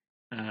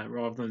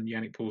rather than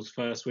Yannick Paul's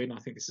first win. I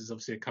think this is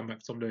obviously a comeback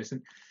for Tom Lewis,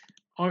 and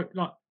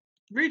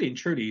really and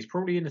truly, he's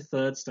probably in the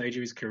third stage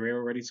of his career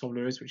already, Tom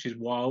Lewis, which is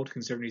wild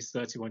considering he's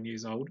 31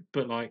 years old.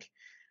 But like,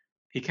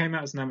 he came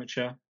out as an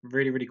amateur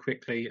really, really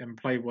quickly and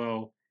played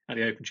well at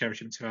the Open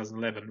Championship in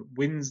 2011,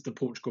 wins the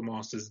Portugal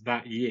Masters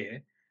that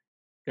year,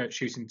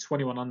 shooting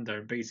 21 under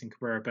and beating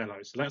Cabrera Bello.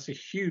 So that's a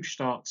huge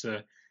start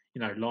to,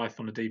 life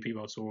on the DP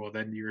World Tour or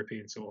then the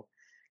European Tour.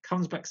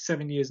 Comes back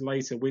 7 years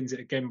later, wins it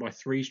again by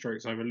 3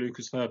 strokes over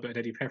Lucas Herbert and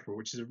Eddie Pepperell,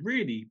 which is a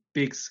really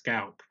big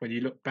scalp when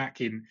you look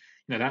back in,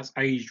 that's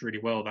aged really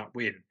well, that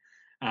win.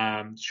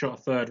 Shot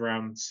a third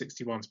round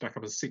 61, back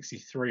up to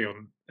 63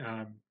 on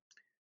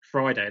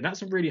Friday. And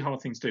that's a really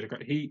hard thing to do.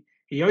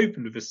 He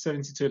opened with a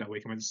 72 that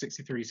week and went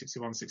 63,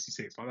 61,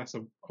 66. Like, that's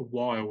a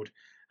wild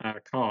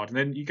card. And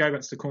then you go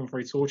back to the Corn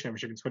Ferry Tour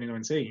Championship in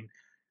 2019,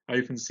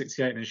 opens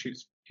 68 and then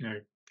shoots,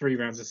 3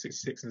 rounds of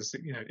 66. And,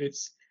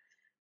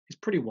 it's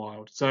pretty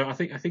wild. So I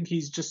think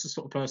he's just the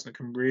sort of person that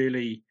can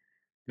really,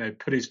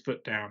 put his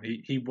foot down.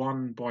 He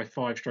won by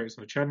 5 strokes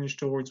on the Challenge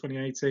Tour in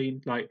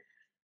 2018. Like,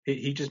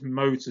 he just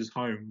motors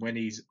home when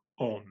he's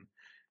on.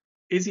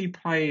 Is he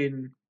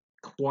playing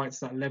quite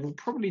to that level?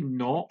 Probably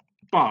not.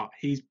 But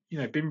he's,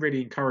 been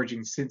really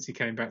encouraging since he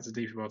came back to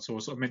the DP World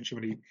Tour. So I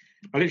mentioned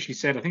I literally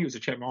said, I think it was a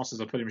Czech Masters,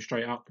 I put him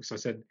straight up because I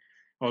said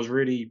I was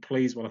really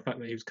pleased by the fact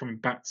that he was coming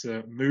back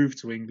to move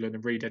to England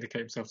and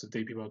rededicate himself to the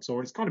DP World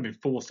Tour. It's kind of been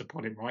forced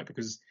upon him, right?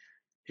 Because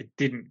it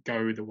didn't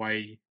go the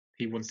way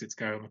he wanted it to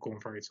go on the Corn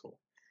Ferry Tour.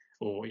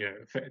 Or,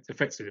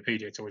 effectively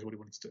the PGA Tour is what he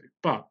wanted to do.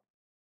 But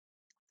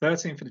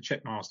 13th for the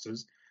Czech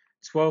Masters,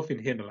 12th in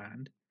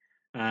Himmerland.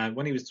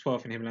 When he was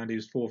 12th in Himmerland, he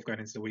was 4th going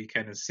into the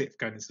weekend and 6th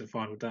going into the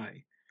final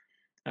day.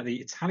 At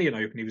the Italian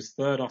Open, he was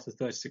 3rd after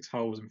 36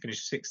 holes and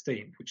finished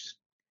 16th, which is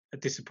a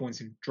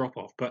disappointing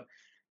drop-off. But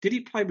did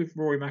he play with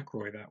Rory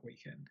McIlroy that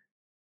weekend?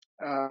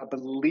 I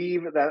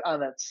believe that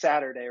on that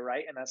Saturday,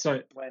 right? And that's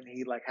when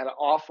he had an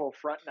awful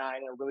front 9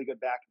 and a really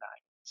good back 9.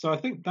 So I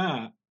think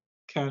that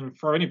can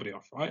throw anybody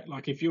off, right?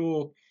 Like, if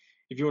you're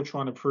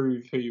trying to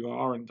prove who you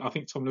are, and I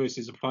think Tom Lewis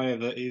is a player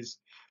that is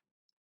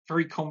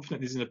very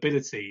confident in his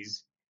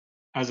abilities.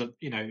 If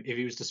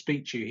he was to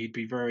speak to you, he'd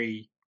be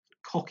very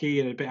cocky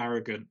and a bit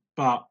arrogant,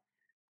 but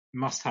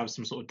must have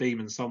some sort of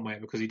demon somewhere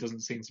because he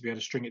doesn't seem to be able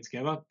to string it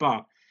together.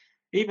 But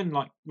even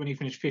like when he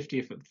finished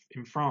 50th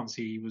in France,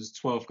 he was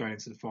 12th going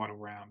into the final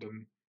round,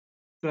 and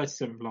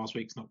 37th last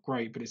week's not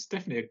great, but it's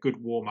definitely a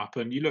good warm up.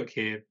 And you look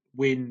here,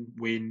 win,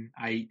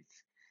 8th.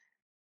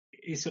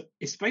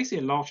 It's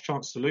basically a last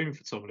chance saloon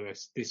for Tom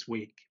Lewis this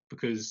week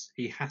because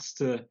he has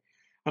to.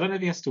 I don't know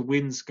if he has to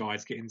win Sky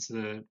to get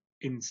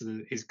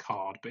into his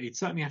card, but he'd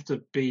certainly have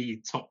to be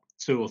top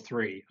 2 or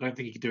 3. I don't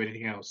think he could do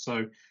anything else.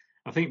 So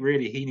I think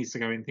really he needs to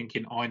go in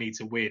thinking, I need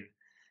to win.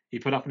 He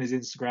put up on his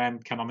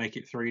Instagram, can I make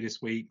it 3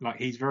 this week? Like,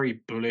 he's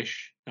very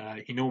bullish.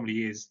 He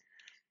normally is.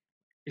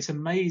 It's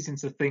amazing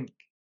to think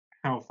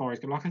how far he's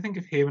gone. Like, I think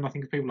of him and I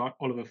think of people like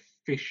Oliver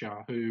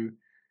Fisher who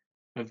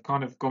have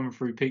kind of gone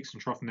through peaks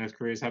and troughs in their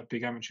careers, had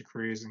big amateur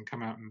careers and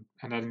come out and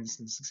had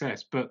instant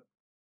success. But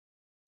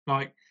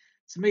like,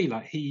 to me,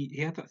 like he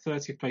had that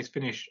 30th place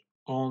finish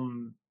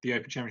on the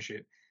Open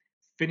Championship,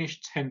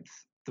 finished 10th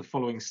the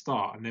following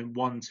start, and then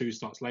won 2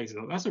 starts later.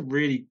 That's a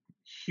really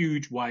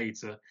huge way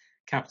to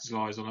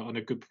capitalise on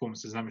a good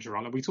performance as an amateur.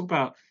 Right? Like we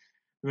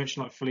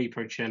mentioned like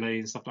Filippo Celli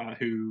and stuff like that,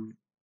 who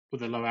were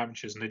the low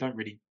amateurs and they don't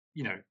really,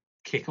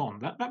 kick on.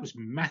 That was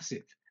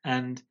massive.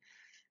 And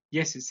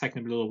yes, it's taken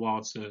him a little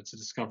while to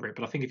discover it,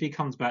 but I think if he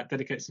comes back,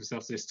 dedicates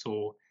himself to this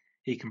tour,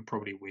 he can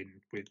probably win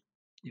with,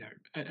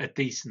 a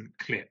decent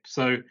clip.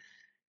 So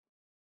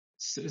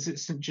is it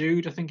St.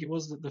 Jude? I think it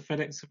was the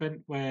FedEx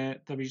event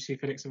WGC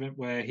FedEx event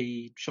where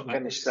he shot that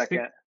finished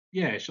second.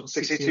 Yeah, shot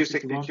 60 or 62,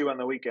 61. 62 on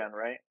the weekend,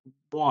 right?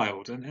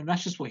 Wild. And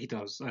that's just what he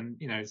does. And,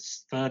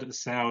 it's third at the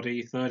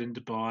Saudi, third in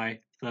Dubai,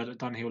 third at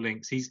Dunhill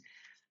Links. He's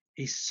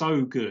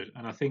so good.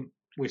 And I think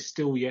we're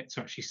still yet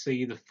to actually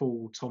see the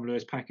full Tom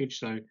Lewis package.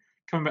 So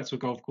coming back to a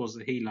golf course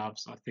that he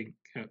loves, I think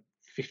at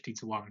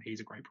 50-1, he's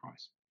a great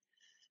price.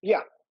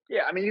 Yeah.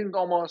 Yeah. I mean, you can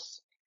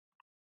almost,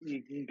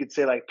 you could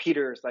say like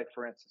Peters, like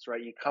for instance,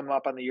 right? You come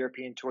up on the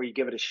European tour, you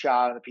give it a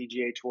shot on the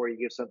PGA tour, you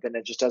give something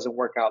that just doesn't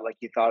work out like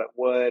you thought it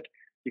would.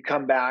 You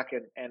come back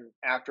and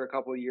after a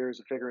couple of years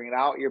of figuring it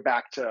out, you're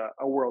back to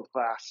a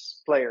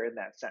world-class player in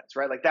that sense,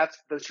 right? Like that's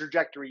the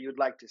trajectory you'd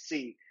like to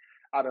see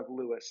out of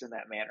Lewis in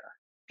that manner.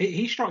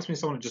 He strikes me as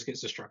someone that just gets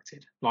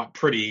distracted like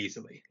pretty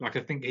easily. Like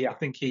Yeah. I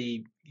think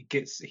he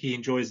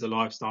enjoys the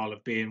lifestyle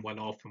of being well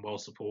off and well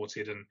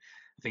supported, and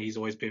I think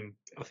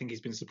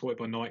he's been supported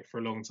by Nike for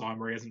a long time,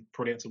 where he hasn't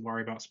probably had to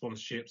worry about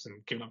sponsorships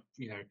and giving up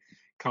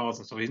cards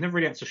and stuff. He's never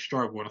really had to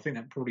struggle, and I think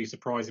that probably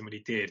surprised him when he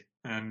did.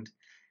 And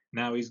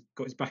now he's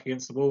got his back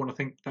against the wall, and I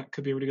think that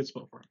could be a really good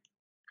spot for him.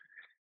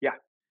 Yeah,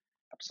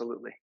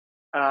 absolutely.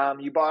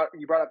 You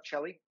brought up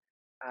Chelly.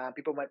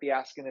 People might be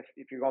asking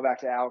if you're going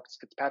back to Alex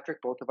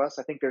Fitzpatrick, both of us.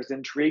 I think there's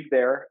intrigue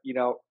there.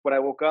 When I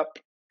woke up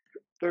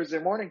Thursday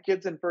morning,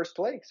 kid's in first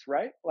place,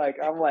 right? Like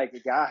I'm like,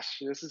 gosh,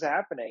 this is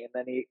happening. And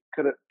then he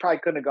couldn't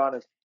have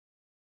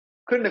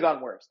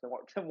gone worse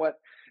than what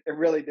it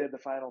really did. The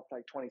final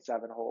like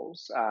 27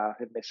 holes,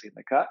 him missing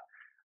the cut.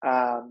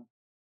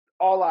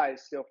 All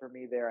eyes still for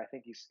me there. I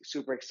think he's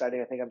super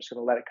exciting. I think I'm just going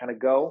to let it kind of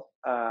go.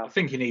 I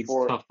think he needs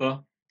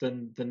tougher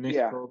than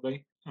Nick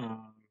probably.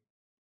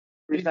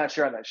 He's not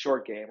sure on that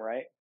short game,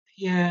 right?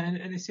 Yeah,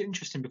 and it's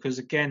interesting because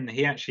again,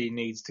 he actually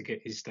needs to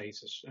get his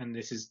status, and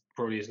this is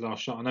probably his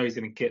last shot. I know he's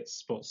going to get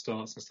spot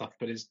starts and stuff,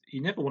 but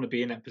you never want to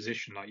be in that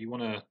position. Like you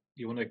want to.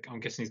 I'm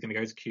guessing he's going to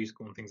go to Q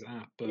School and things like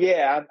that. But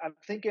yeah, I'm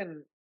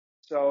thinking.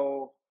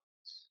 So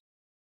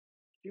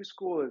Q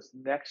School is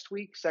next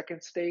week,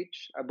 second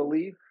stage, I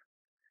believe.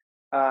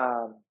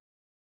 I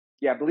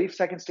believe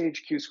second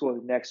stage Q School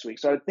is next week.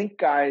 So I think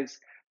guys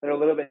that are a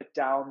little bit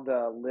down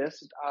the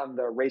list on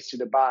the race to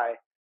Dubai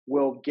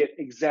will get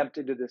exempt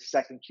into the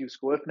second Q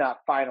School, if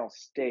not final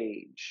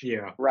stage.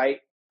 Yeah. Right.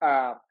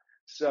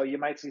 So you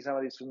might see some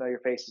of these familiar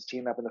faces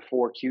team up in the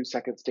 4Q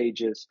second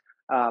stages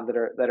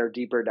that are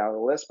deeper down the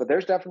list. But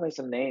there's definitely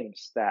some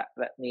names that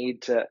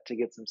need to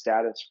get some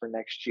status for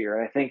next year.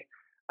 And I think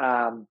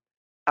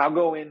I'll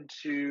go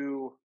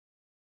into.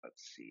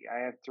 Let's see.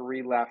 I have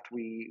 3 left.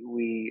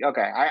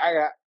 Okay. I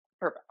got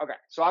perfect. Okay.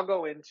 So I'll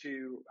go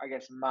into, I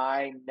guess,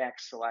 my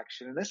next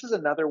selection. And this is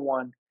another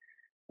one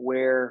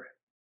where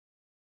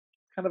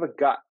it's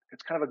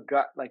kind of a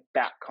gut like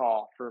bat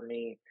call for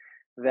me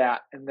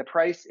and the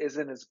price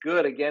isn't as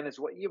good again as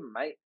what you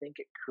might think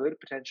it could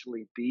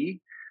potentially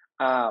be.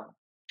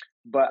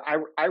 But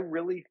I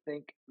really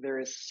think there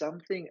is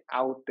something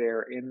out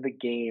there in the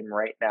game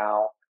right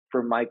now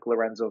for Mike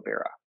Lorenzo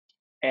Vera.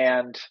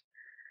 And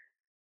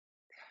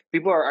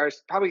people are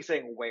probably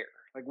saying where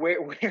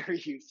are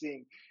you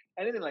seeing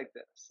anything like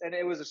this? And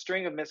it was a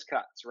string of missed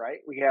cuts, right?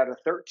 We had a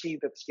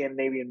 13th at the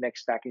Scandinavian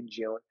Mix back in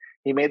June.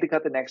 He made the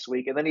cut the next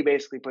week, and then he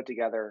basically put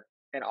together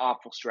an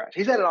awful stretch.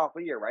 He's had an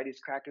awful year, right? He's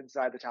cracked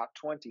inside the top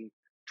 20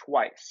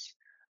 twice.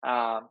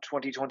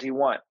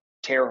 2021,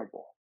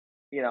 terrible.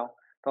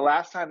 The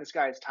last time this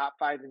guy's top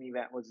 5 in the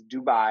event was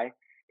Dubai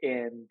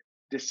in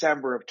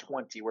December of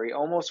 20, where he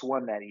almost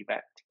won that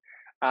event.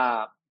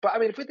 But I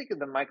mean, if we think of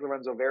the Mike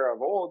Lorenzo Vera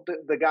of old,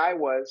 the guy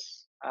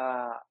was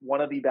one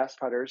of the best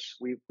putters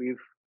we've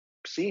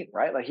seen,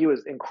 right? Like he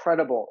was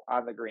incredible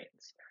on the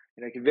greens.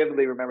 You can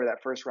vividly remember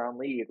that first round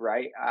lead,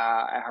 right,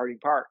 at Harding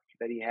Park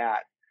that he had.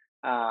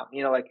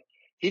 Like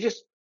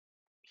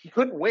he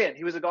couldn't win.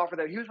 He was a golfer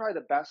he was probably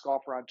the best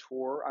golfer on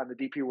tour on the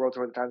DP World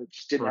Tour at the time that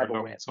just didn't have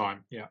a win.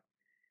 Time, yeah.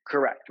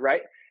 Correct,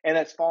 right? And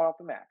that's fallen off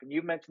the map. And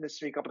you've mentioned this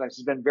to me a couple times.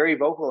 He's been very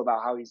vocal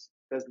about how he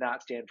does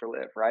not stand for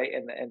LIV, right?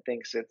 And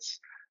thinks it's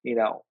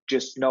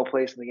just no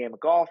place in the game of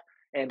golf.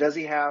 And does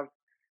he have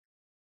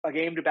a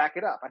game to back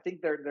it up? I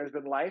think there's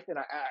been life. And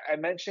I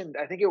mentioned,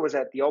 I think it was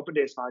at the Open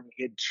Days final,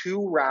 he had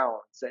 2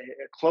 rounds, a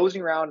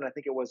closing round, and I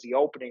think it was the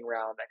opening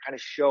round that kind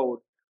of showed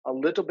a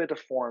little bit of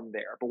form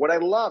there. But what I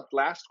loved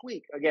last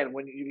week, again,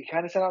 when you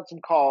kind of sent out some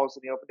calls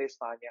in the Open Days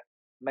final,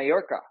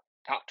 Mallorca,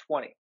 top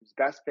 20, his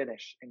best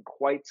finish in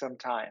quite some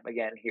time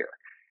again here.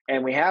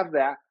 And we have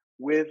that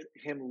with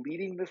him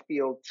leading the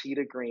field tee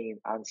to green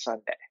on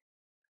Sunday.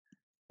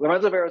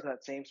 Lorenzo Vera's in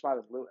that same spot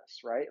as Lewis,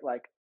 right?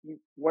 Like,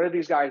 what are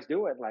these guys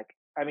doing? Like,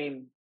 I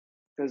mean,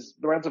 does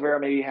Lorenzo Vera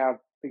maybe have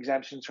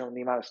exemptions from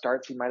the amount of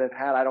starts he might have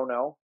had? I don't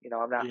know.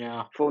 I'm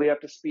not fully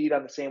up to speed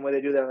on the same way they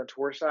do that on the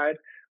tour side,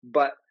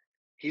 but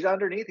he's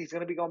underneath. He's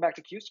going to be going back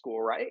to Q School,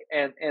 right?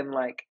 And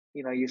like,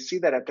 you see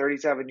that at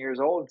 37 years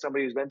old,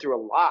 somebody who's been through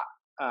a lot.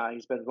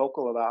 He's been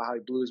vocal about how he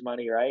blew his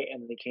money, right?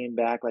 And he came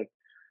back. Like,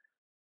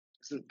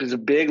 this is a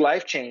big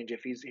life change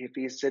if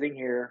he's sitting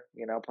here,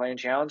 playing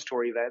challenge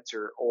tour events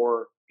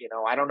or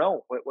I don't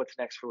know what's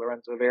next for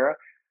Lorenzo Vera,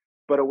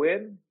 but a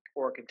win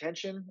or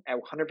contention at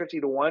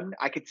 150-1,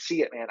 I could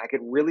see it, man. I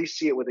could really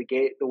see it with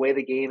the way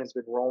the game has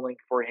been rolling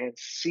for him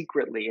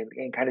secretly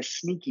and kind of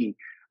sneaky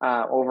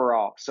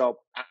overall. So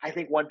I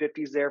think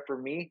 150 is there for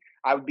me.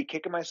 I would be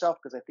kicking myself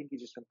because I think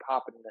he's just been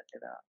popping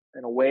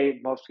in a way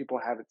most people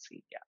haven't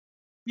seen yet.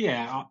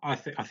 Yeah, I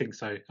think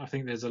so. I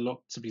think there's a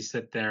lot to be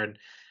said there,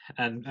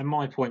 and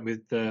my point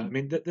with I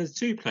mean, there's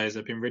two players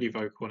that have been really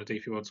vocal on a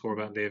DP World Tour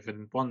about Liv,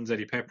 and one's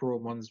Eddie Pepperell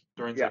and one's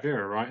Lorenzo Yeah.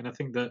 Vera, right? And I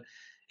think that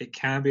it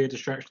can be a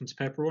distraction to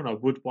Pepperell, and I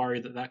would worry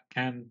that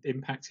can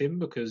impact him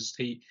because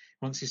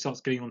once he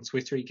starts getting on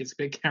Twitter, he gets a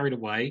bit carried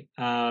away.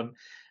 And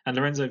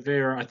Lorenzo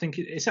Vera, I think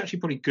it's actually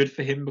probably good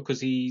for him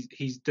because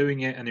he's doing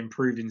it and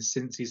improving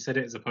since he said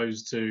it, as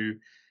opposed to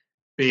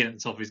being at the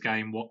top of his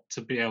game, what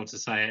to be able to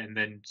say it and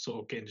then sort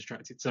of getting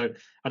distracted. So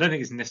I don't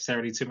think it's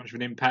necessarily too much of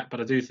an impact,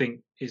 but I do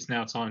think it's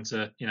now time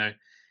to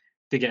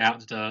dig it out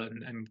the dirt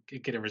and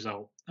get a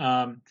result.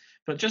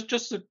 But just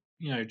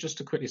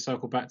to quickly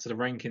circle back to the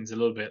rankings a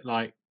little bit,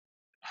 like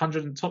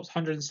top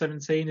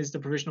 117 is the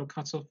provisional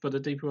cutoff for the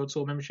DP World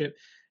Tour membership.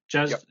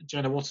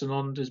 Jonah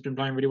Wattenond has been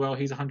playing really well.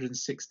 He's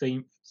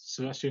 116th.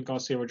 Sebastian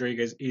Garcia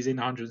Rodriguez is in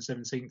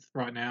 117th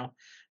right now.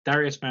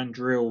 Darius Van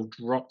Drill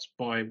dropped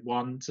by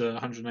 1 to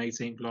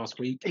 118th last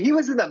week. He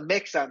was in the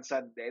mix on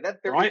Sunday.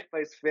 That 30th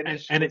place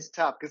finish was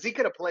tough because he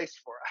could have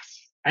placed for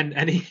us. And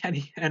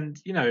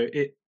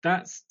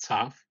that's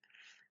tough.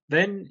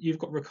 Then you've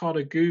got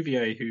Ricardo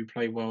Gouvier, who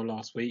played well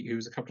last week, who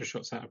was a couple of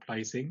shots out of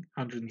placing,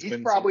 120.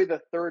 He's probably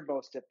the third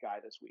most tip guy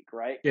this week,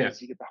 right? Yeah.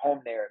 Because you get the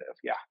home narrative.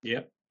 Yeah.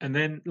 Yep. And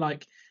then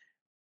like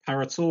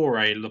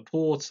Paratore,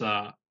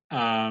 Laporta,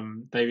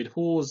 David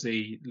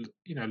Horsey,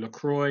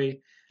 Lacroix.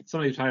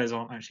 Some of these players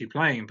aren't actually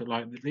playing, but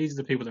like these are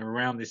the people that are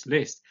around this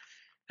list.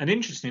 And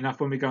interestingly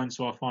enough, when we go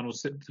into our final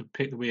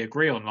pick that we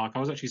agree on, like I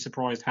was actually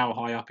surprised how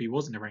high up he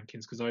was in the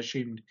rankings because I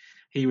assumed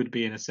he would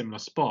be in a similar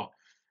spot.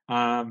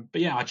 But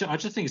yeah, I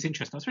just think it's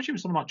interesting, especially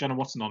with someone like Jonah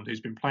Wattenond,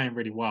 who's been playing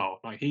really well.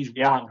 Like he's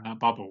right on that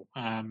bubble.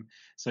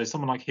 So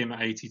someone like him at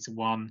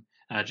 80-1,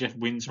 Jeff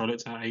Winter I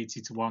looked at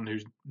 80-1,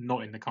 who's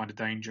not in the kind of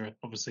danger,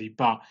 obviously,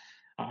 but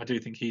I do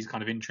think he's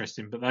kind of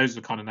interesting. But those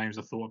are the kind of names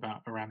I thought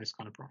about around this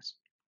kind of price.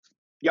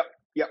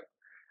 Yep,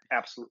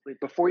 absolutely.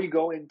 Before you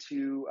go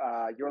into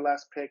your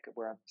last pick,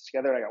 we're on this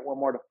together. I got one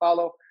more to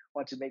follow.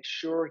 Want to make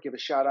sure, give a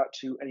shout out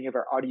to any of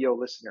our audio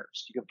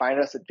listeners. You can find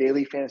us at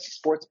Daily Fantasy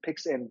Sports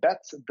Picks and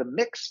Bets, The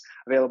Mix,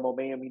 available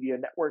Mayo Media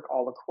Network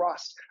all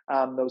across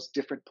those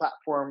different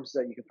platforms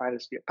that you can find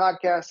us via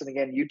podcast. And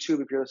again,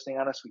 YouTube, if you're listening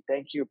on us, we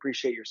thank you.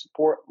 Appreciate your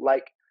support.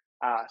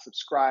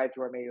 Subscribe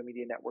to our Mayo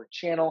Media Network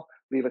channel.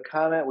 Leave a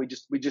comment. We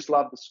just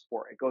love the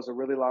support. It goes a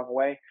really long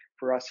way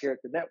for us here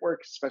at the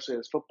network, especially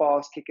as football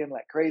is kicking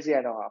like crazy.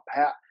 I know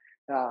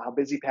how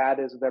busy Pat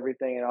is with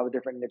everything and all the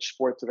different niche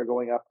sports that are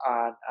going up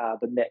on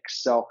the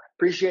mix. So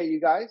appreciate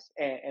you guys.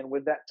 And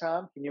with that,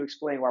 Tom, can you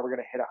explain why we're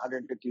going to hit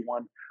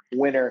 151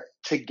 winner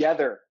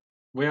together?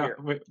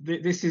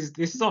 This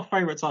is our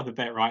favorite type of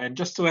bet, right? And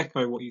just to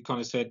echo what you kind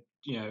of said,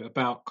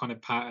 about kind of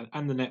Pat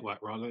and the network,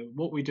 right? Like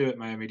what we do at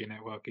Mayo Media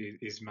Network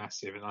is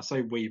massive, and I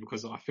say we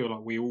because I feel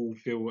like we all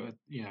feel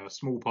a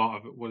small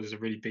part of what is a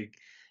really big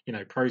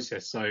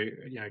process. So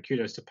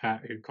kudos to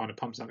Pat, who kind of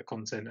pumps out the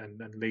content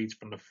and leads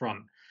from the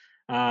front.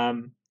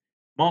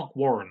 Mark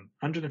Warren,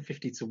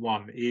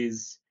 150-1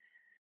 is.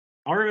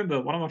 I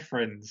remember one of my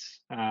friends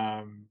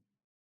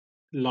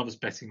loves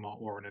betting Mark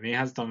Warren, and he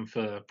has done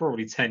for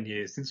probably 10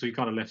 years since we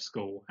kind of left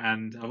school.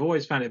 And I've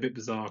always found it a bit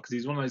bizarre because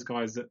he's one of those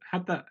guys that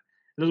had that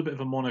little bit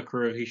of a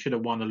moniker of he should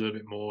have won a little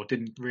bit more,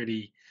 didn't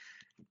really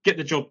get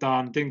the job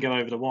done, didn't get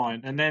over the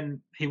line. And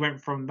then he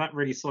went from that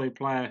really solid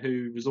player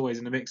who was always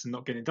in the mix and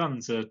not getting it done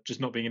to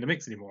just not being in the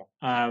mix anymore.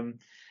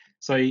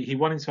 So he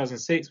won in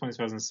 2006, won in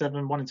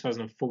 2007, won in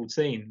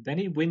 2014. Then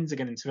he wins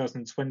again in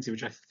 2020,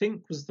 which I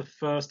think was the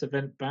first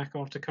event back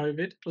after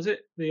COVID. Was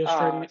it the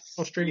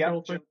Australian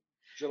Open?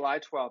 July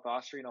 12th,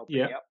 Austrian Open.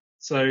 Yep.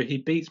 So he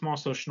beats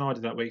Marcel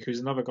Schneider that week, who's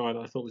another guy that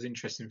I thought was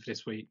interesting for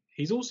this week.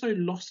 He's also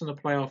lost in a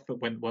playoff at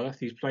Wentworth.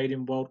 He's played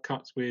in World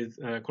Cups with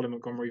Colin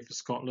Montgomery for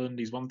Scotland.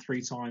 He's won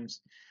 3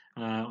 times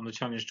on the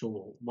Challenge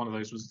Tour. One of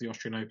those was the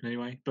Austrian Open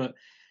anyway. But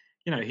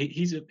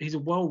he's a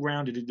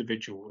well-rounded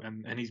individual,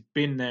 and he's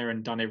been there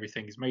and done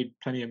everything. He's made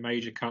plenty of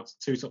major cuts,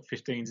 2 top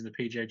 15s in the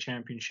PGA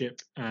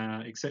Championship,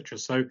 etc.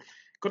 So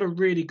got a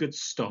really good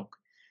stock.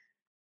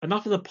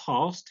 Enough of the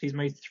past. He's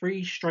made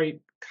 3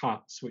 straight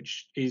cuts,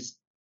 which is,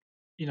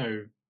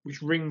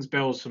 which rings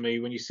bells for me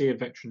when you see a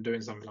veteran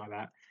doing something like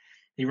that.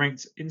 He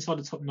ranked inside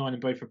the top 9 in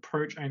both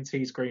approach and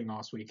tee screen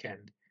last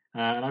weekend.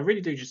 And I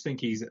really do just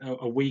think he's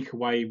a week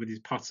away with his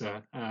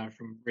putter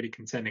from really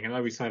contending. I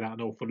know we say that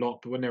an awful lot,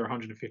 but when they're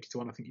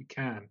 150-1, I think you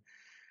can.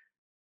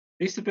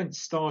 This event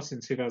started in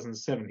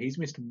 2007. He's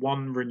missed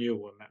 1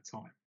 renewal in that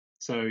time.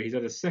 So he's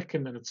had a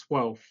 2nd and a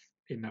 12th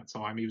in that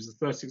time. He was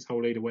the 36th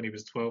hole leader when he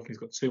was 12th. He's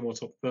got 2 more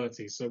top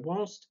 30s. So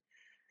whilst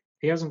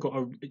he hasn't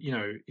got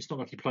it's not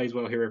like he plays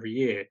well here every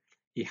year.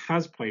 He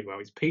has played well.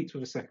 He's peaked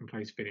with a 2nd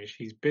place finish.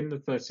 He's been the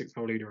 36th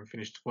hole leader and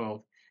finished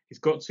 12th. He's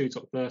got 2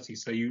 top 30s,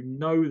 so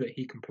that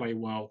he can play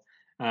well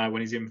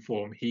when he's in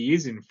form. He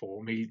is in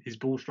form. His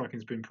ball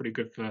striking's been pretty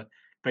good for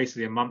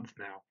basically a month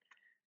now,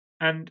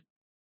 and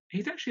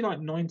he's actually like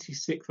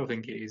 96th, I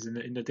think it is,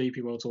 in the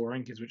DP World Tour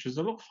rankings, which is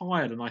a lot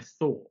higher than I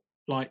thought.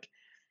 Like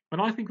when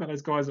I think about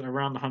those guys at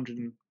around the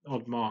 100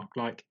 odd mark,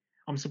 like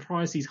I'm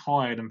surprised he's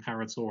higher than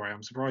Paratore.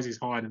 I'm surprised he's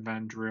higher than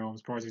Van Driel. I'm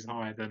surprised he's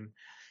higher than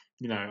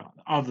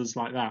others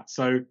like that.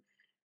 So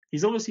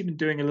he's obviously been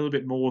doing a little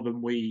bit more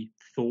than we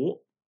thought.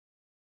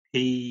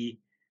 He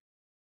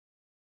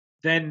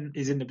then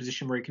is in the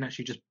position where he can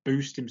actually just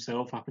boost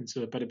himself up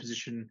into a better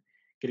position,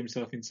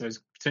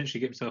 potentially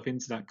get himself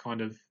into that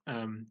kind of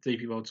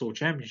DP World Tour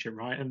Championship,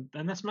 right? And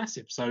that's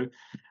massive. So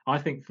I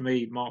think for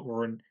me, Mark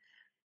Warren,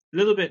 a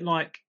little bit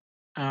like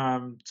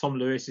Tom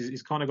Lewis,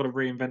 he's kind of got to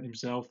reinvent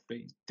himself, but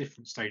he's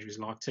different stage of his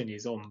life, 10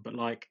 years on. But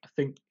like, I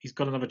think he's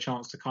got another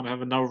chance to kind of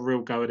have another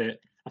real go at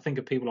it. I think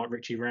of people like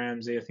Richie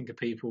Ramsey. I think of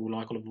people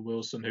like Oliver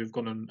Wilson who've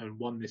gone and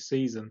won this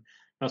season.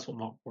 That's what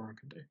Mark Warren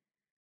can do.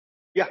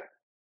 Yeah.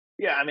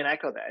 Yeah, I mean, I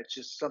echo that. It's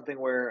just something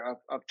where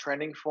of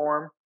trending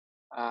form,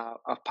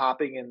 of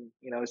popping, and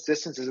his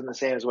distance isn't the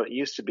same as what it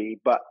used to be,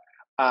 but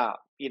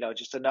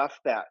just enough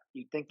that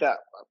you think that,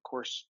 of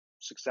course,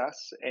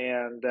 success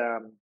and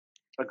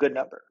a good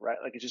number, right?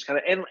 Like it's just kind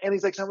of, and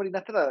he's like somebody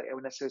not that I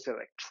would necessarily say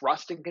like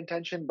trust in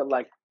contention, but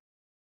like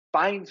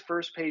finds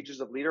first pages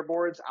of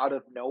leaderboards out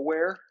of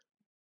nowhere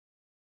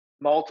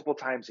multiple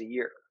times a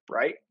year,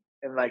 right?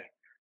 And like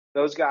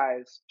those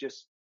guys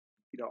just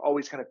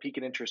always kind of pique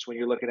an interest when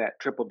you're looking at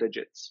triple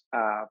digits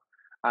on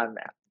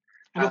that.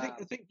 And I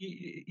think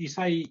you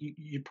say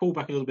you pull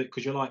back a little bit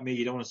because you're like me.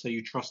 You don't want to say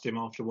you trust him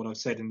after what I've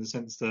said, in the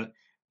sense that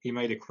he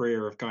made a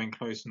career of going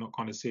close and not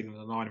kind of sealing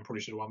the line and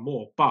probably should have won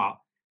more. But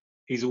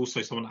he's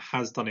also someone that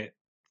has done it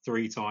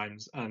 3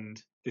 times, and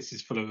this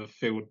is full of a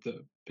field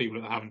that people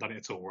that haven't done it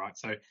at all, right?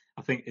 So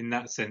I think in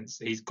that sense,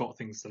 he's got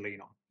things to lean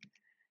on.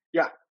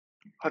 Yeah,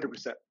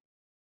 100%.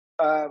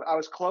 I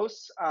was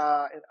close.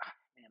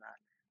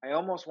 I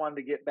almost wanted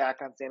to get back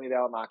on Sammy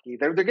Valimaki.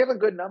 They're giving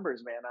good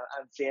numbers, man,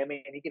 on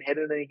Sammy, and he can hit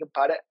it and he can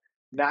putt it.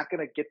 Not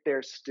going to get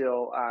there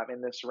still in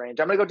this range.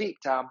 I'm going to go deep,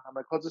 Tom. I'm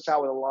going to close this out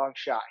with a long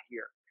shot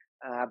here.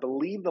 I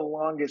believe the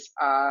longest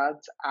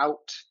odds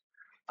out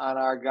on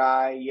our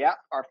guy,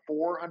 are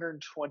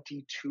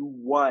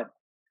 422-1.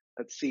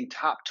 Let's see,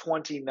 top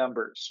 20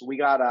 numbers. We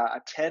got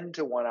a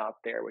 10-1 out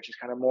there, which is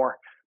kind of more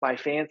my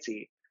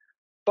fancy.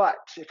 But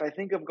if I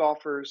think of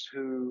golfers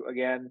who,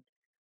 again,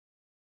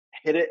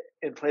 hit it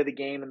and play the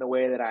game in the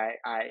way that I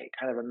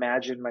kind of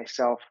imagine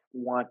myself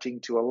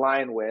wanting to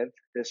align with,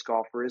 this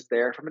golfer is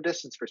there from a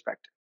distance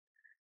perspective.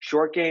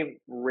 Short game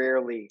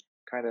rarely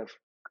kind of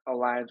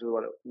aligns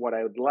with what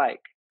I would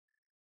like.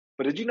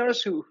 But did you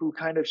notice who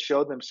kind of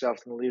showed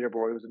themselves in the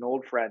leaderboard? It was an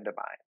old friend of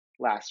mine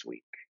last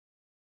week.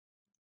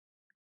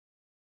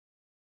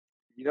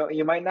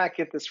 You might not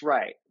get this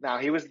right. Now,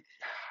 I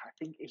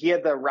think he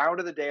had the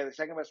round of the day, or the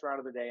second best round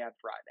of the day on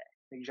Friday.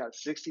 I think he shot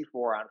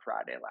 64 on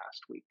Friday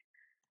last week.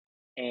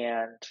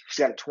 And he's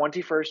got a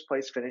 21st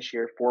place finish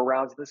here, 4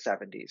 rounds in the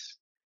 70s.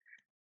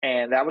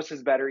 And that was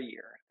his better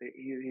year.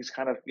 He's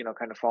kind of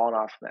fallen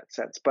off in that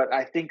sense. But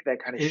I think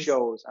that kind of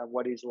shows on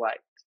what he's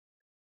like.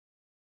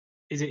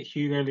 Is it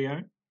Hugo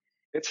Leone?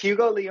 It's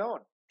Hugo Leone,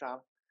 Tom.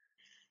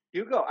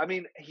 Hugo, I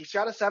mean, he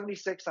shot a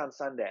 76 on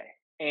Sunday,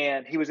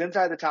 and he was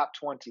inside the top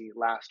 20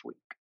 last week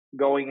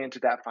going into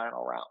that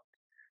final round.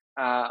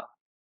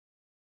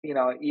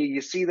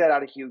 You see that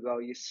out of Hugo.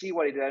 You see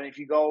what he did. I mean, if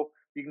you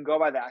can go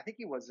by that. I think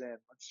he was in,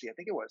 I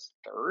think it was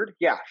third.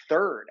 Yeah,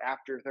 third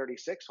after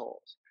 36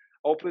 holes.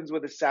 Opens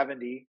with a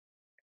 70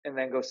 and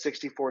then goes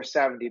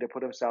 64-70 to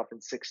put himself in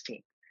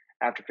 16th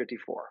after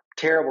 54.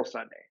 Terrible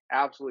Sunday.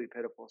 Absolutely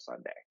pitiful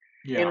Sunday.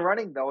 Yeah. In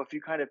running, though, if you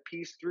kind of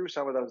piece through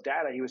some of those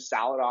data, he was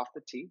solid off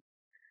the tee.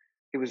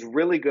 He was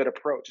really good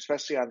approach,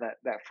 especially on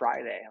that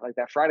Friday. Like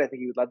that Friday, I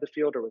think he led the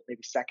field or was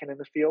maybe second in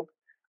the field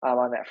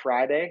on that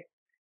Friday.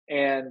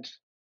 And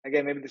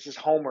again, maybe this is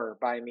Homer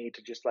by me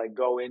to just like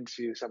go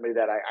into somebody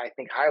that I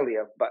think highly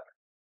of, but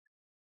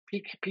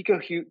peak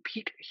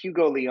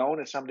Hugo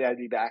Leone is somebody I'd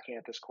be backing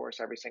at this course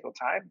every single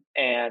time.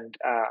 And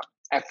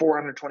at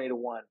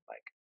 420-1,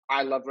 like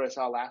I loved what I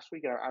saw last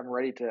week, and I'm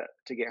ready to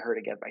get hurt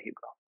again by Hugo.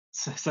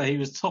 So he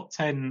was top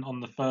 10 on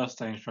the first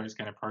day in strokes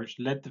gained approach,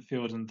 led the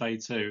field on day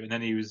 2, and then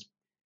he was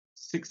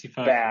 61st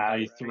on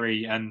day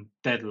 3 and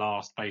dead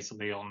last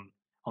basically on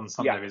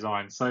Sunday of his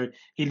irons. So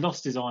he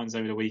lost his irons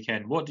over the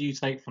weekend. What do you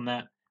take from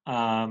that?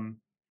 I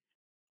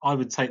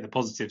would take the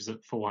positives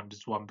at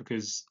 400-1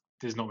 because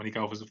there's not many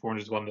golfers at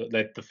 400-1 that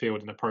led the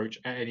field and approach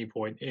at any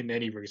point in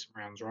any recent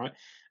rounds, right?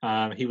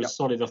 He was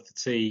solid off the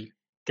tee,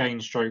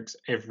 gained strokes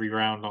every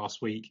round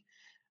last week.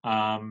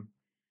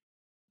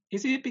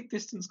 Is he a big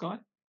distance guy?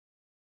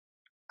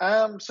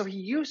 So he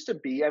used to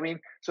be. I mean,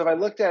 so if I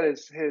looked at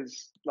his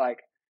like,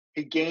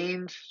 he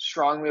gained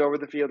strongly over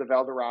the field of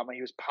Valderrama.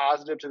 He was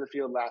positive to the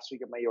field last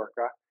week at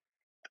Mallorca.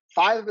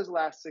 5 of his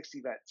last 6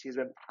 events, he's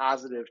been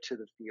positive to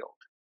the field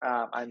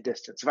on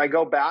distance. If I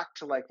go back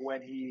to like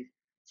when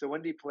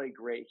did he play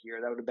great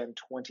here? That would have been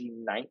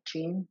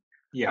 2019.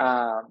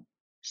 Yeah.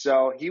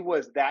 So he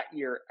was that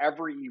year,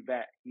 every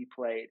event he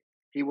played,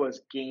 he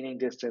was gaining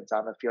distance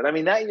on the field. I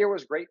mean, that year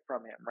was great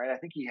from him, right? I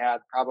think he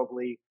had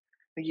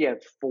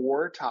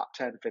 4 top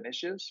 10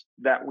 finishes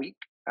that week,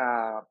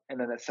 and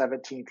then the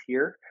 17th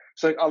here.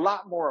 So like a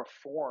lot more of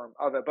form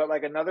of it. But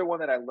like another one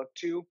that I look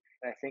to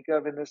and I think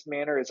of in this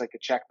manner is like the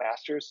Czech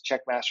Masters.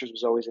 Czech Masters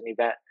was always an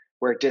event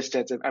where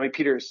distance. I mean,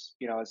 Peters,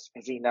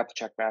 has eaten up the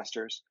Czech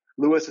Masters.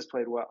 Lewis has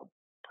played well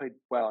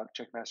on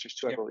Czech Masters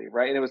too, I believe,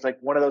 right? And it was like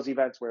one of those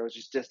events where it was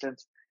just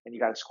distance and you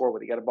got to score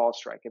with it, you got a ball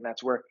strike, and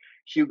that's where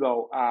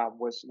Hugo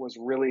was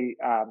really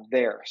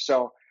there.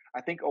 So I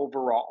think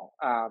overall,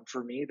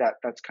 for me,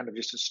 that's kind of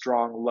just a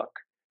strong look.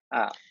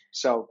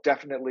 So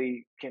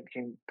definitely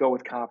can go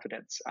with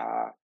confidence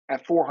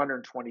at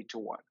 420 to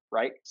 1,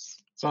 right?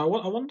 So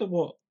I wonder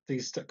what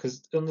these,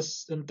 because on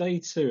day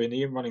 2 in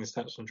the in-running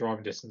stats on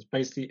driving distance,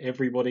 basically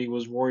everybody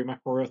was Rory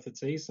McIlroy off the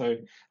tee. So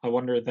I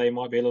wonder if they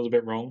might be a little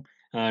bit wrong,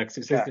 because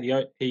it says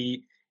that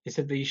he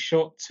said that he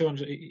shot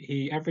 200,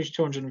 he averaged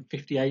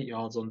 258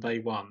 yards on day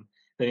 1,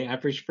 then he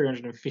averaged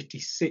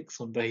 356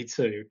 on day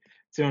 2,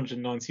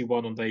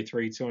 291 on day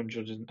 3,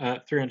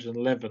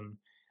 311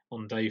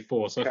 on day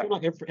 4. So I feel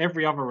like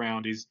every other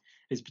round is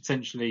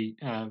potentially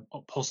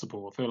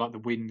possible. I feel like the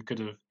wind could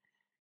have.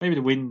 Maybe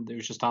the wind it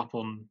was just up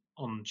on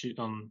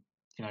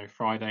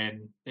Friday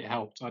and it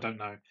helped. I don't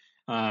know,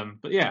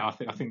 but yeah,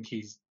 I think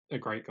he's a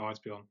great guy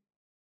to be on.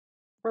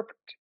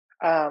 Perfect.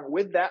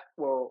 With that,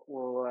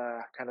 we'll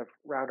kind of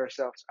round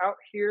ourselves out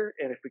here,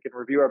 and if we can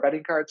review our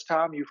betting cards,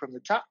 Tom, you from the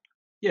top.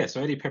 Yeah,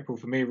 so Eddie Pepperell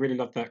for me, really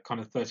love that kind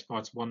of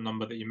 35 to 1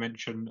 number that you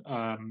mentioned.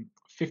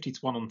 50 to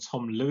 1 on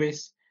Tom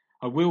Lewis.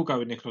 I will go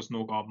with Nicholas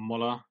Norgard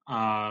Moller.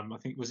 I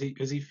think was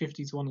he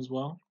 50 to 1 as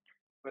well?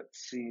 Let's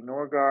see,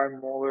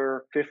 Norgard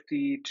Moller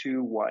 50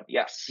 to 1.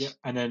 Yes. Yeah,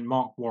 and then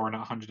Mark Warren at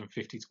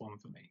 150 to 1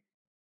 for me.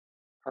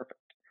 Perfect.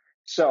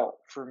 So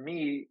for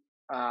me,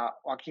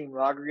 Joaquin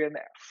Lonergan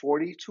at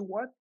 40 to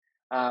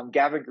 1.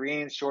 Gavin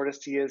Green,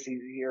 shortest he is,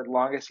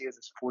 longest he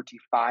is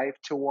 45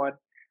 to 1.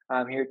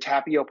 Here,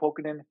 Tapio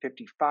Pokanen,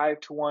 55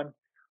 to 1.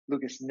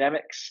 Lucas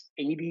Nemec,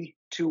 80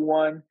 to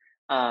 1.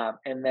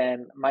 And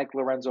then Mike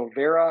Lorenzo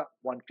Vera,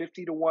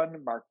 150 to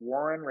 1. Mark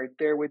Warren right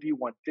there with you,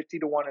 150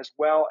 to 1 as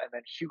well. And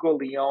then Hugo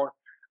Leon.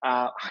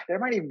 There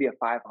might even be a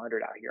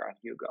 500 out here on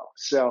Hugo.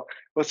 So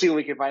we'll see if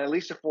we can find at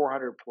least a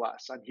 400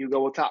 plus on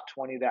Hugo. We'll top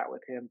 20 that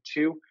with him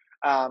too.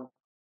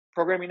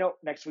 Programming note,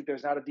 next week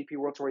there's not a DP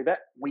World Tour event,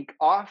 week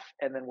off,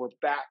 and then we're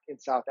back in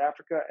South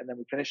Africa, and then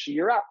we finish the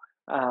year out.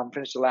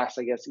 Finish the last,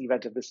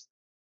 event of this,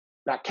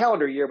 not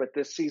calendar year, but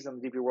this season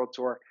of the DP World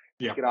Tour.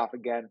 Kick it off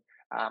again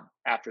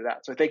after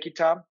that. So thank you,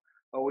 Tom,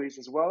 always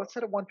as well. Let's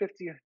hit a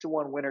 150 to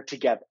 1 winner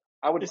together.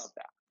 I would love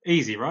that.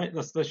 Easy, right?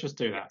 Let's just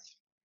do that.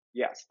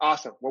 Yes.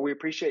 Awesome. Well, we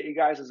appreciate you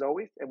guys as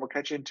always, and we'll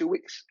catch you in 2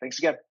 weeks. Thanks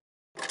again.